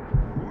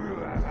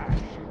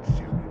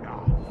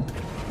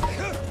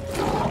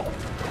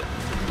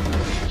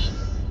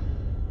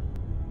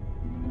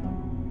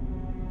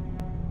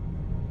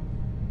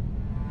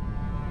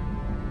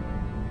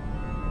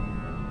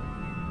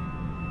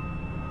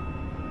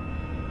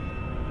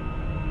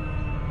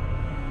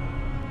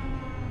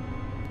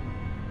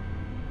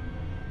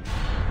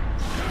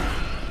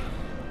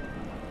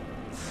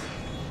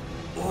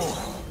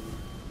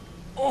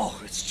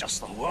 It's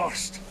just the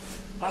worst.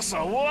 That's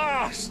the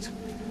worst.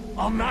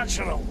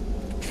 Unnatural.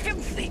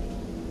 Filthy.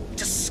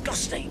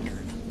 Disgusting.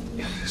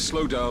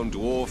 Slow down,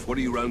 dwarf. What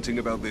are you ranting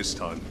about this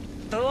time?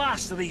 The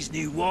last of these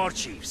new war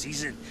chiefs,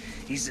 he's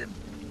a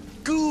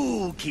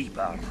ghoul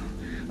keeper.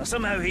 Now,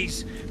 somehow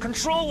he's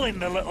controlling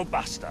the little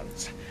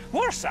bastards.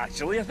 Worse,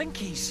 actually, I think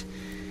he's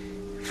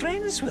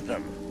friends with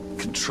them.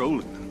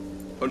 Controlling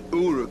them? An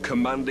Uruk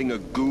commanding a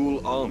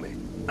ghoul army?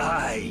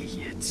 Aye,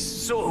 it's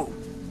so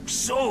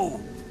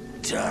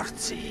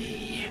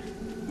dirty.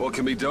 What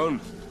can be done?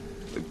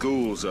 The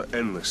ghouls are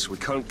endless. We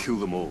can't kill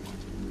them all.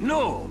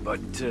 No, but,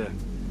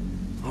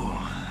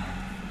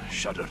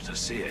 shudder to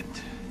say it.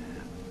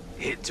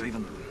 Hate to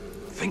even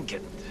think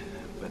it,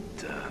 but,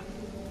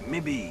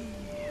 maybe...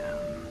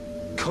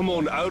 Come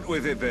on, out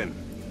with it then.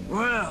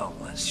 Well,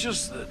 it's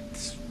just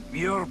that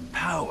your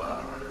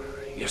power,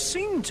 you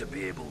seem to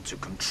be able to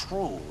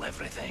control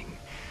everything.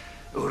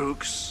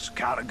 Uruks,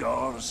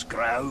 Caragors,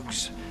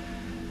 Graugs.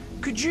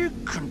 Could you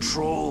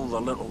control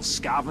the little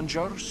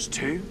scavengers,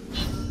 too?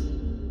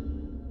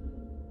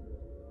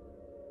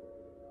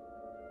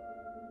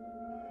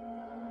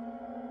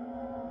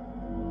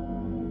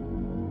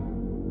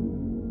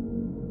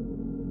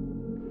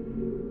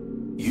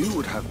 You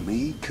would have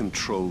me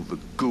control the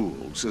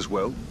ghouls as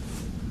well?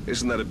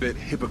 Isn't that a bit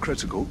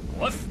hypocritical?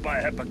 Well, if by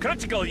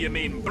hypocritical you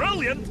mean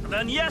brilliant,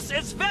 then yes,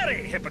 it's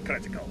very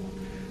hypocritical.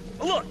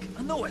 Look,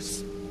 I know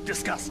it's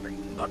disgusting,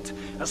 but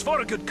it's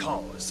for a good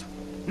cause.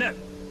 Now,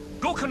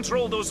 go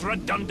control those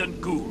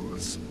redundant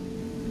ghouls.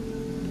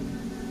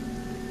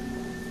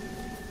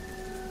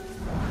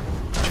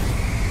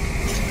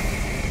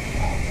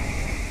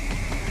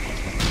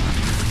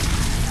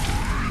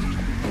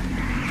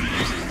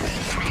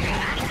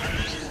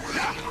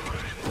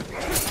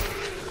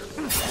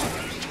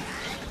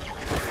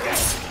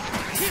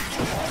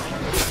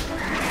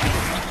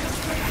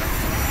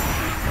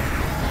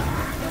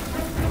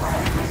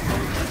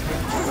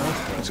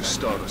 That's a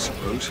start, I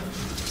suppose.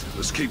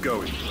 Let's keep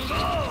going.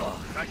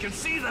 Oh, I can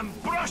see them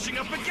brushing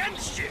up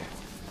against you.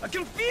 I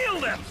can feel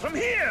them from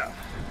here.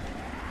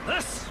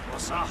 This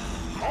was a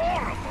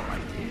horrible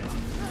idea.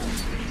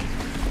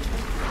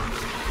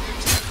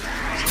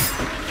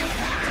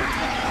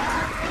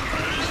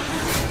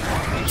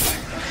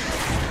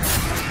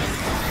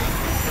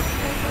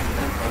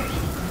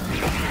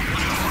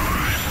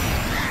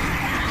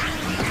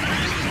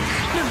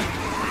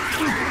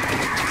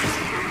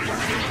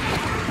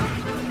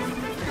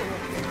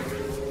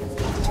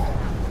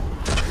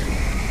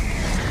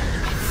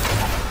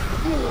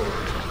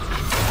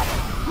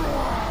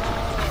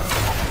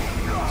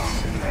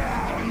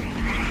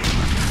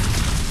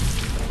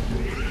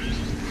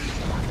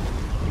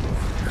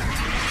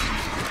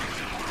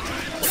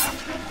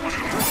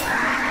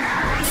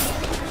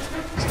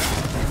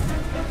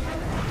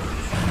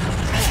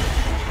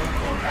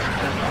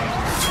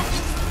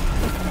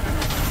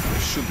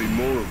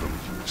 more of them.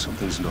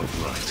 Something's not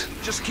right.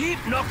 Just keep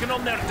knocking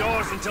on their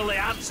doors until they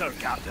answer,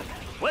 Captain.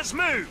 Let's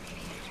move!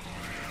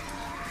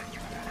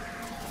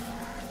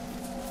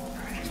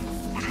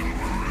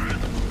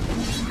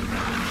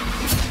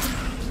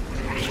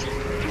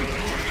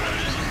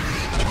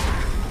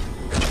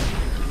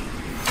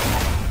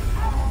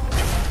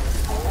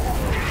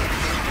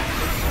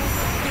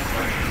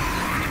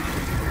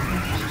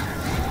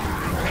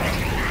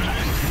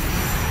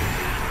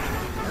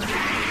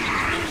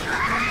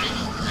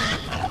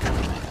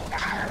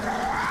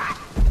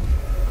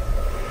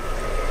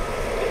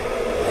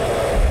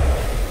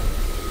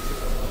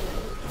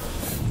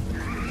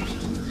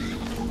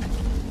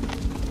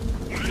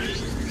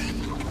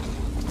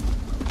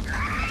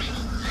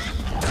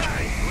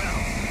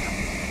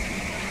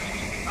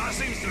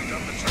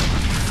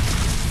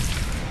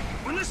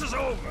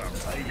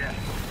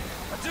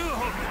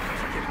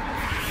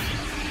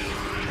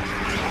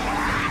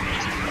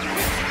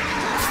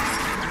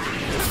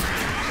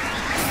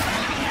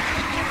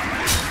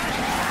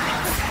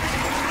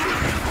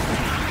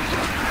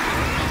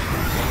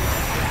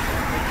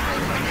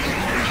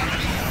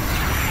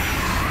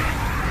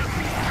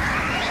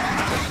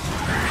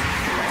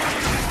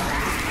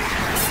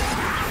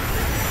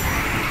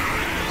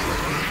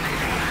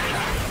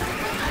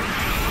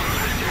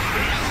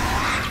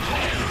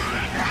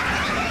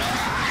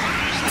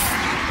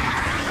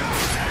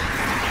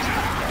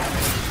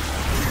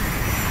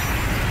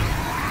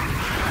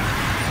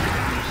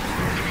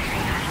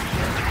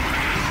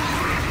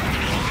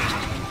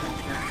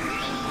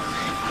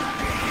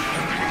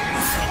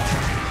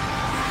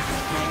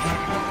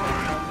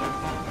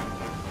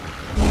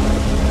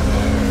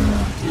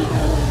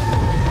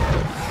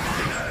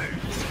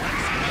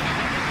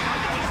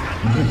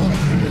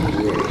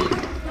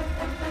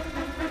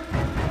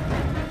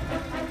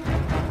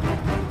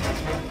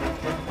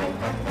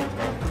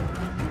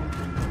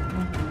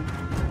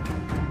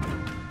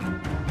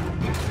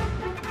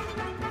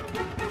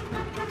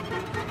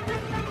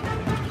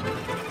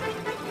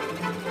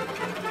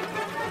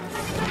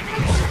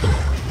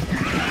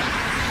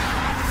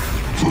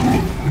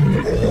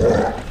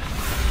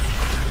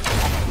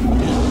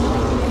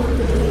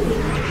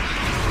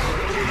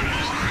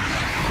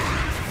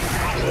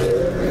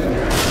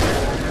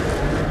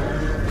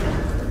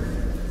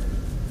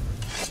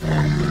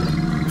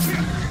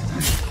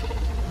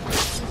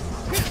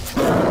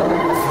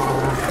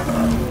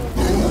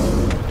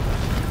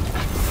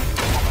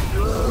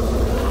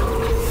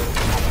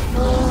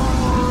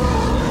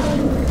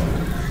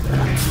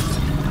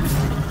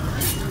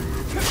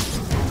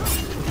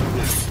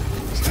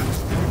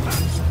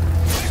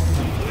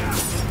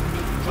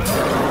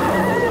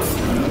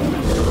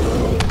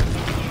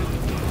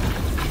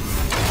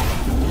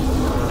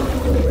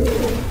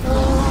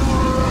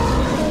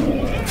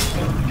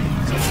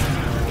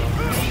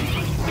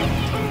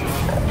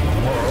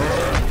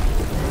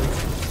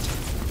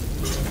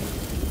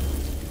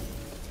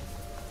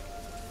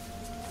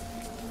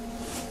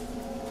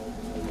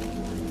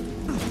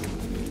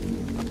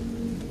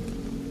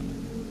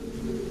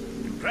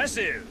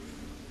 Impressive.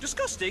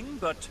 Disgusting,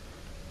 but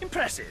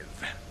impressive.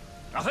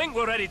 I think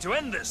we're ready to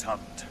end this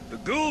hunt. The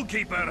Ghoul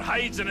Keeper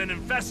hides in an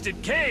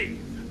infested cave.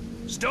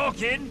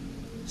 Stalk in,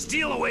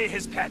 steal away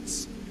his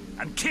pets,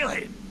 and kill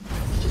him.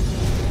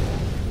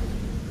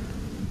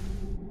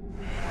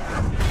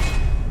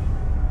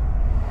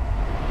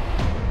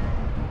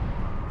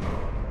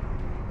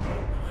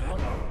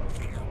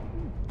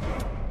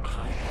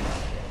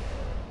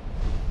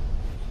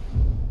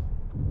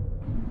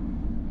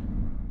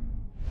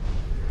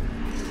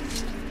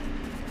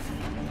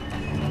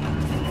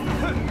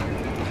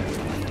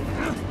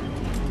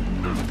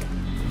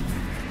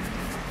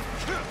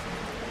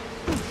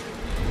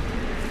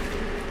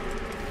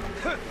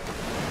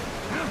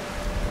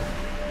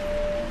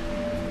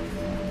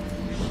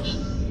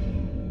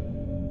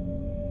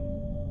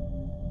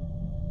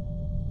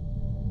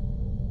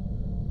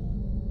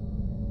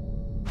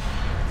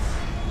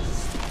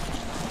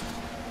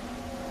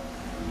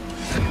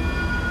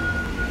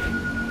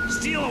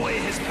 Steal away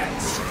his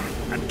pets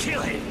and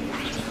kill him.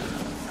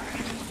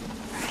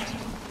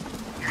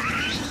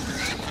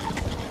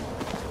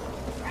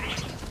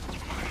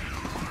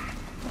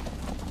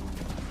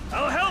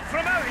 I'll help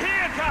from out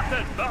here,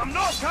 Captain, but I'm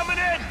not coming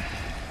in.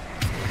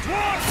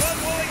 Dwarves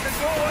unwilling to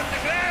go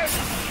underground.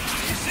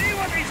 You see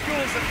what these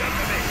ghouls have done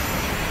to me?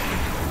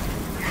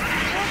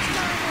 What's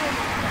going on?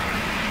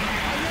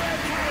 Are you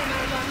okay,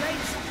 my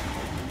lovelies?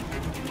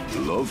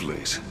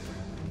 Lovelies?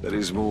 That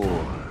is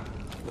more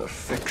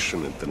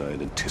affectionate than I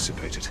had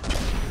anticipated.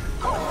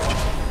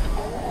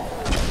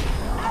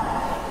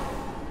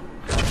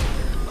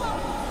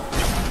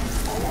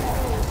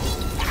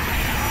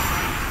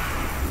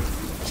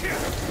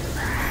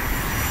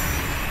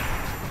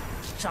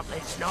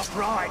 Something's not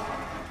right.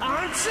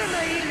 Answer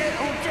me,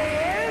 little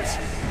dears!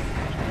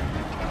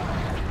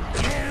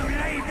 You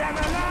leave them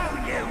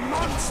alone, you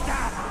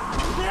monster!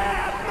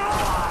 They're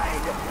mine!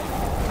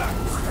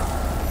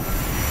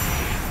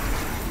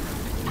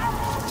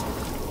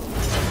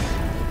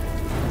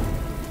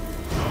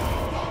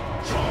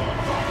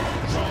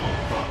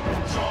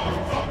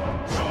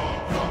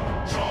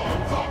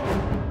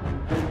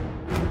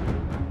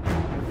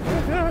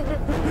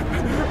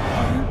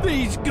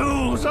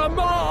 jewels are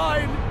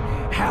mine!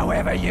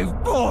 However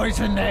you've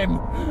poisoned them,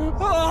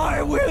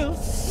 I will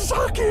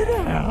suck it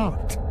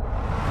out!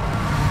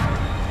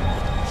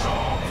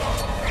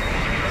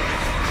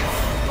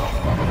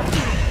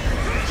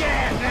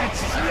 Get the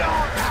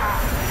slaughter!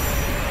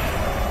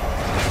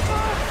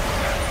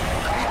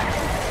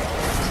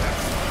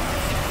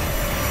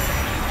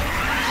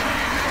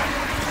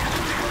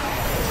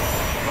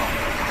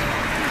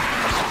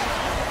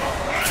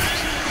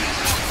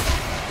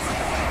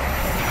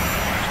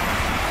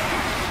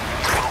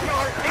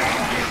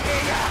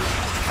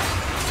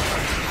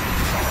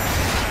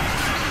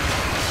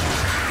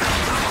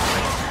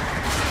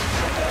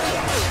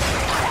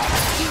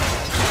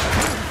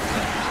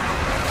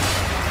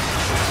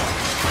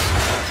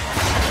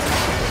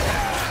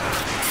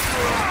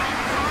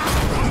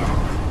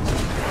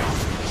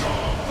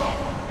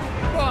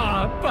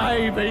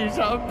 Babies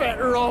are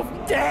better off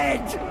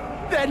dead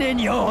than in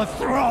your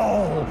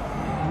thrall.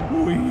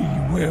 We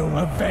will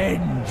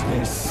avenge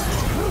this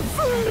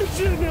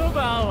version of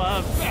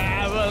our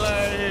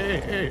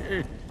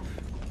family.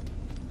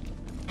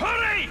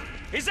 Hurry!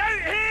 He's out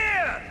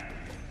here!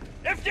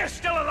 If you're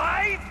still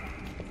alive!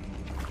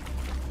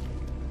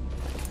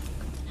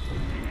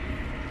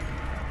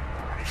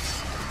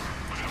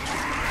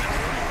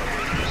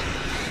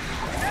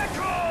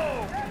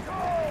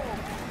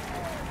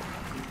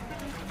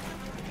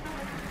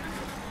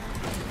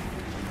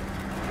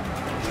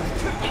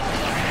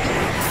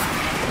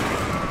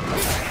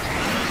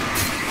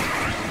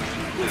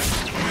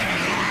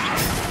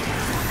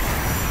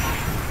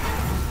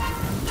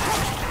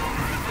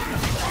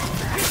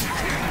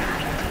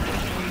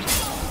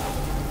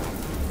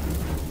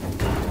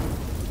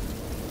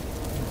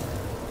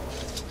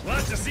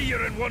 Glad to see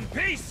you're in one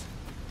piece.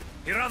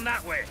 You're on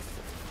that way.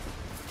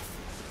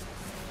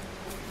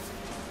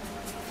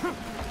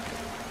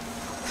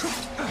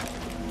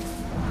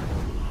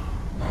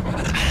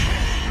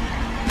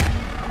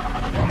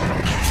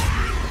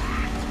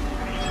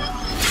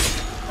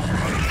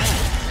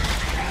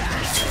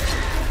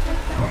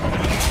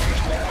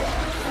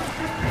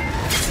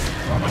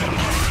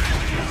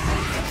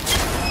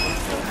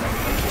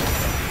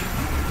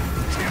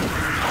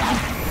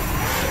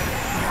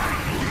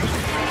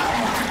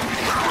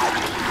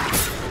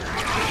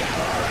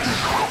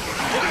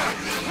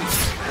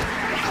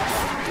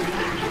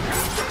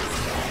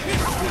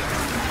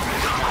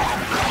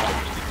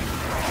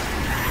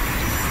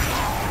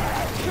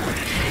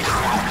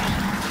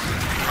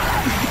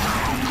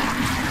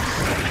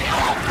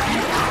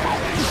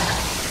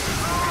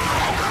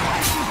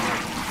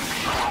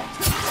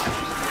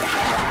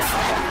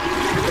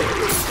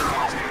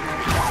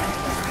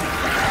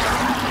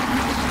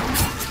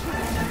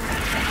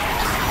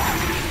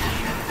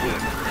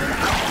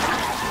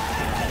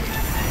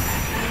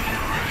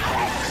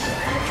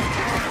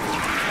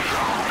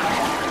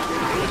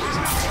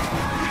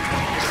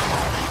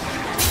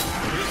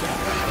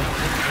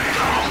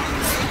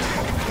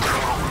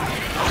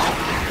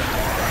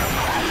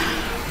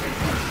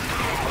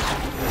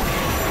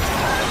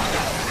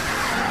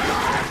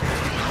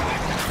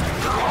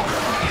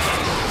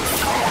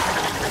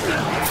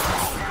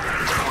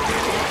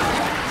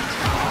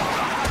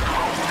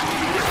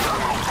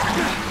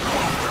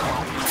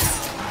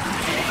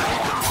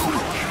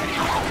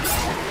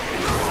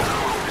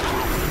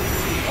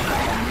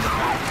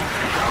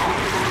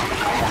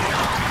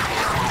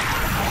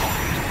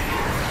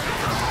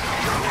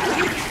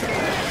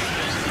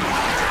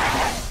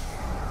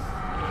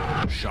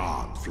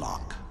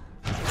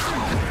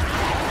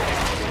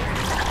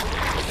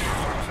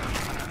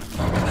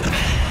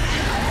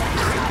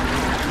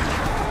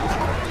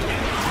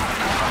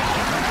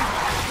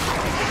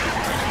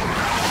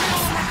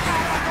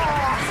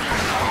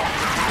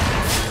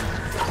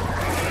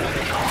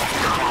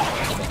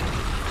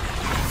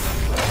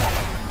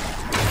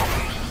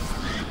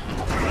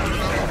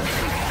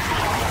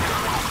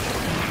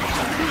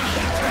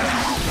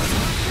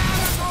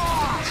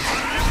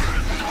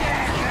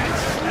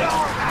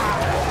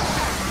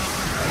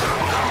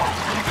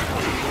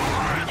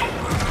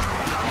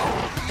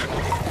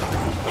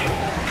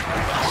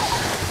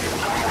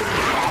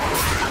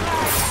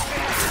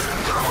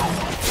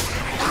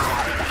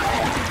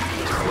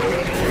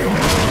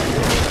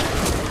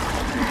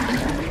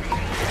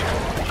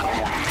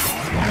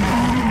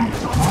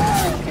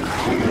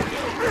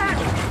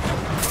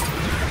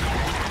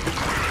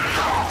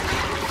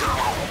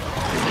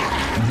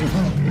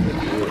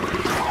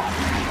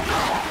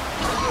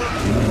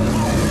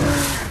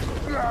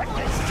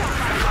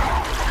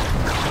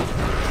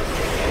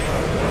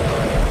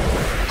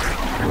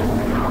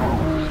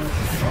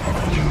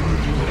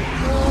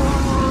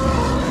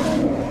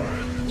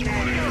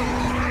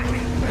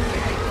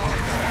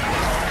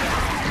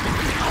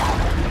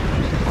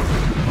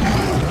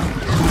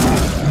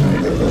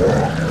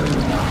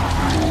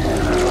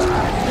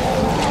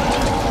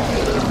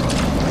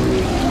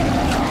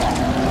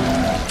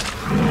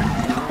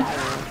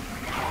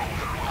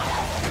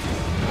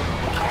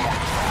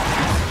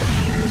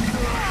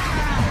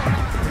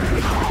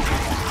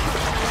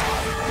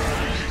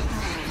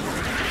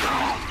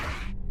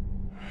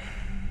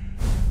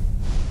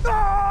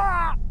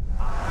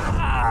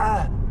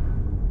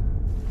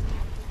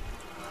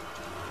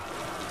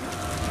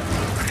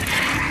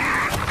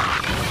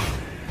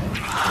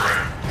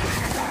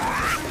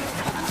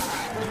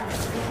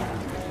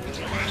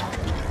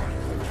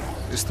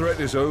 This threat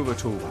is over,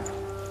 Torvald.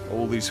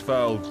 All these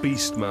foul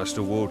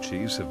Beastmaster war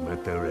chiefs have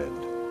met their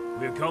end.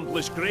 We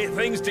accomplished great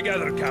things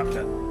together,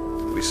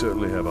 Captain. We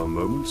certainly have our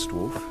moments,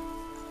 Dwarf.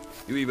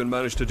 You even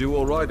managed to do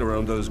all right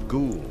around those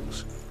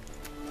ghouls.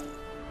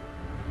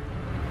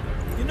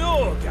 You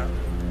know,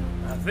 Captain,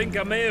 I think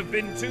I may have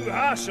been too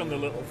harsh on the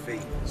little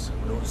fiends.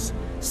 Those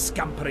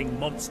scampering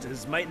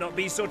monsters might not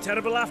be so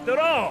terrible after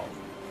all.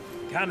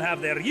 Can have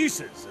their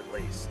uses, at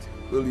least.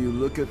 Will you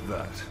look at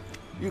that?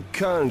 You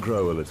can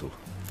grow a little.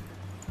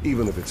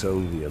 Even if it's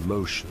only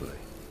emotionally.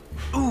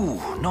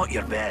 Ooh, not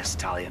your best,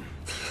 Talion.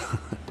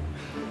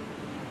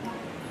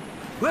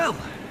 Well,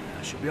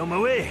 I should be on my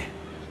way.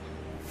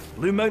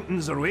 Blue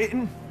Mountains are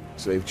waiting.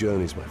 Safe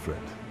journeys, my friend.